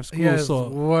doesn't have school, He has so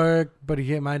work, but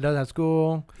mine doesn't have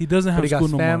school. he doesn't But have he got school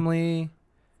no more. family.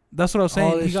 That's what I was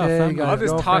All saying. this He got shit, family. he got All his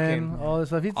this girlfriend, talking. all this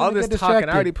stuff. He's All gonna this get talking, I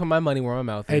distracted. already put my money where my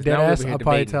mouth Hey, is. Now we're deadass, over here I'll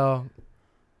probably debating. tell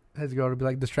his girl to be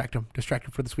like, distract him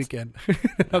for this weekend.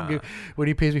 Nah. When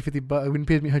he pays me $50, when he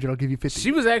pays me $100, I'll give you 50.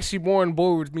 She was actually more on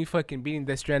board with me fucking beating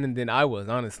Death Stranding than I was,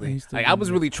 Yeah, honestly. he's still Like I doing was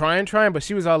it. really trying, but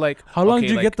she was all like, How long okay, did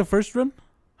you like- get the first run?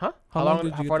 Huh? How How long long?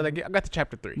 did How you far get did I get? I got to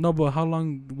chapter 3. No, but how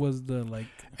long was the like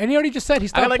And he already just said he I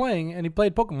stopped got like- playing and he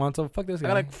played Pokemon, so fuck this I guy.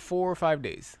 got like 4 or 5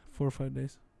 days. 4 or 5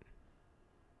 days?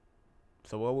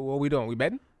 So what we doing? We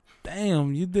betting?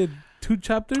 Damn, you did 2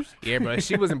 chapters? Yeah, bro.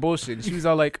 She wasn't bullshit. She was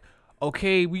all like,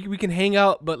 okay, we can hang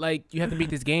out, but like you have to beat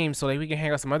this game, so like we can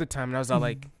hang out some other time. And I was all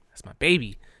like, that's my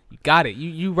baby. You got it.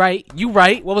 You right. You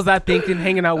right. What was I thinking?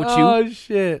 Hanging out with you. Oh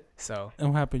shit! So And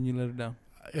what happened? You let her down.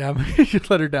 Yeah, you should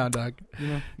let her down, dog. You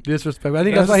know? Disrespect. I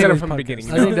think Yeah, that's why set he up was from the beginning.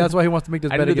 I think that's why he wants to make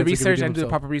this I bet did the against research. I did the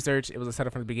proper research. It was a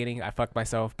setup from the beginning. I fucked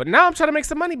myself, but now I'm trying to make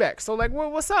some money back. So like,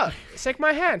 what's up? Shake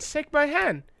my hand. Shake my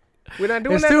hand. We're not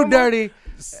doing It's that. too no more? dirty.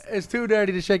 It's too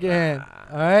dirty to shake your hand.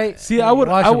 All right. See, I would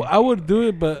Watch him. I would do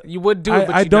it, but You would do it,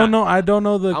 but I you don't not. know. I don't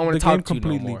know the, I don't the want to game talk to you no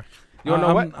completely. more. You don't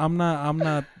know what? I'm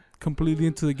not completely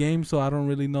into the game, so I don't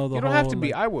really know the You whole. don't have to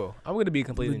be. like, I will. I'm going to be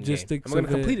completely in the game. logistics I'm going to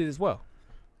of it. complete it as well.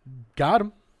 Got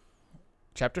him.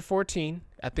 Chapter 14.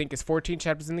 I think it's 14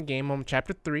 chapters in the game. I'm on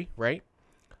chapter 3, right?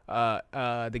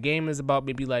 The game is about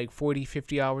maybe like 40,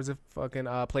 50 hours of fucking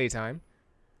playtime.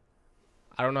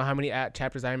 I don't know how many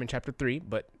chapters I am in chapter 3,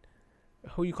 but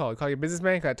who you call? You call your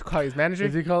businessman? Got to call his manager?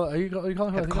 Is he call? Are you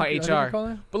calling? Have to who? call I think HR. you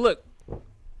calling? But look,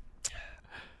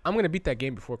 I'm going to beat that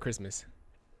game before Christmas.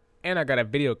 And I got a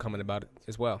video coming about it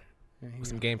as well with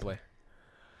some gameplay.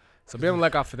 So be on the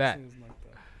lookout for that.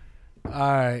 All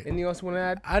right. Anything else you want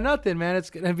to add? Nothing, man. It's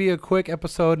gonna be a quick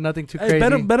episode. Nothing too Hey,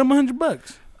 crazy. bet him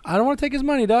 $100. I don't want to take his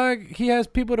money, dog. He has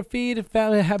people to feed, a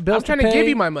family, have bills I'm trying to to pay. give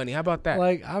you my money. How about that?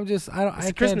 Like I'm just, I don't, It's I a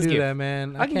can't Christmas do gift. that,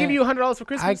 man. I can give you $100 for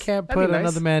Christmas. I can't That'd put be nice.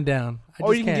 another man down. I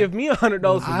Or just you can can't. give me $100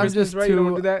 for I'm Christmas, just right? too. You don't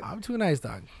want to do that? I'm too nice,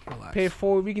 dog. Relax. Pay it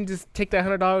forward. We can just take that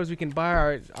 $100. We can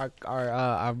buy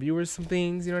our viewers some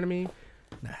things. You know what I mean?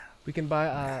 Nah. We can buy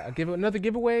another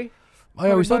giveaway. Oh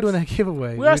yeah, we're still $100? doing that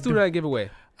giveaway. We are still doing that giveaway.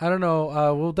 I don't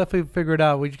know. We'll definitely figure it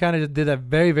out. We kind of just did that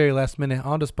very, very last minute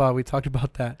on the spot. We talked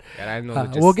about that. Yeah, I know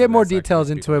We'll get more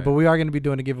details into it, but we are going to be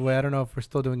doing a giveaway. I don't know if we're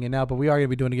still doing it now, but we are going to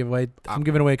be doing a giveaway. I'm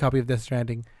giving away a copy of Death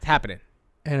Stranding, It's happening.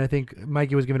 and I think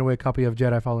Mikey was giving away a copy of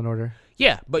Jedi Fallen Order.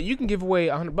 Yeah, but you can give away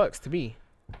 $100 to me.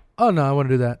 Oh no, I want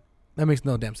to do that. That makes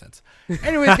no damn sense.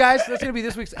 Anyways, guys, that's going to be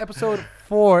this week's episode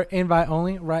for Invite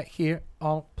Only right here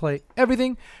on Play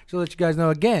Everything. So let you guys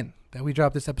know again that we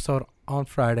dropped this episode on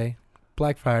Friday,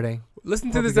 Black Friday. Listen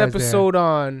to Hope this you guys there. episode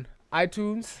on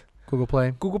iTunes, Google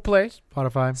Play, Google Play,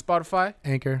 Spotify, Spotify,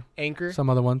 Anchor, Anchor. some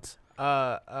other ones.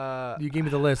 I You gave me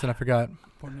the list and I forgot.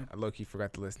 low-key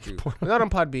forgot the list too. We're not on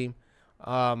Podbeam.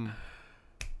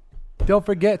 Don't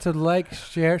forget to like,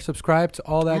 share, subscribe to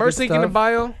all that Merch good link in the stuff.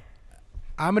 bio.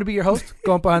 I'm going to be your host,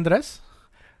 Gompa Andres.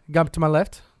 Got to my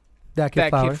left, That Kid That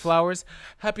Flowers. Kid Flowers.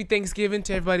 Happy Thanksgiving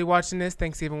to everybody watching this.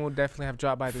 Thanksgiving will definitely have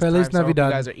dropped by this Feliz time. So I hope you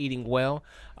Navidad. guys are eating well.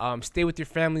 Stay with your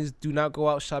families. Do not go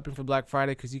out shopping for Black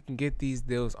Friday because you can get these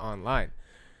deals online.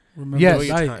 Remember Yes,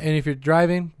 your time. and if you're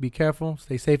driving, be careful.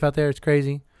 Stay safe out there. It's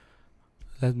crazy.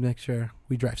 Let's make sure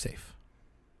we drive safe.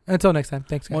 Until next time,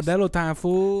 thanks, guys. Modelo time,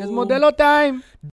 fool. It's Modelo time.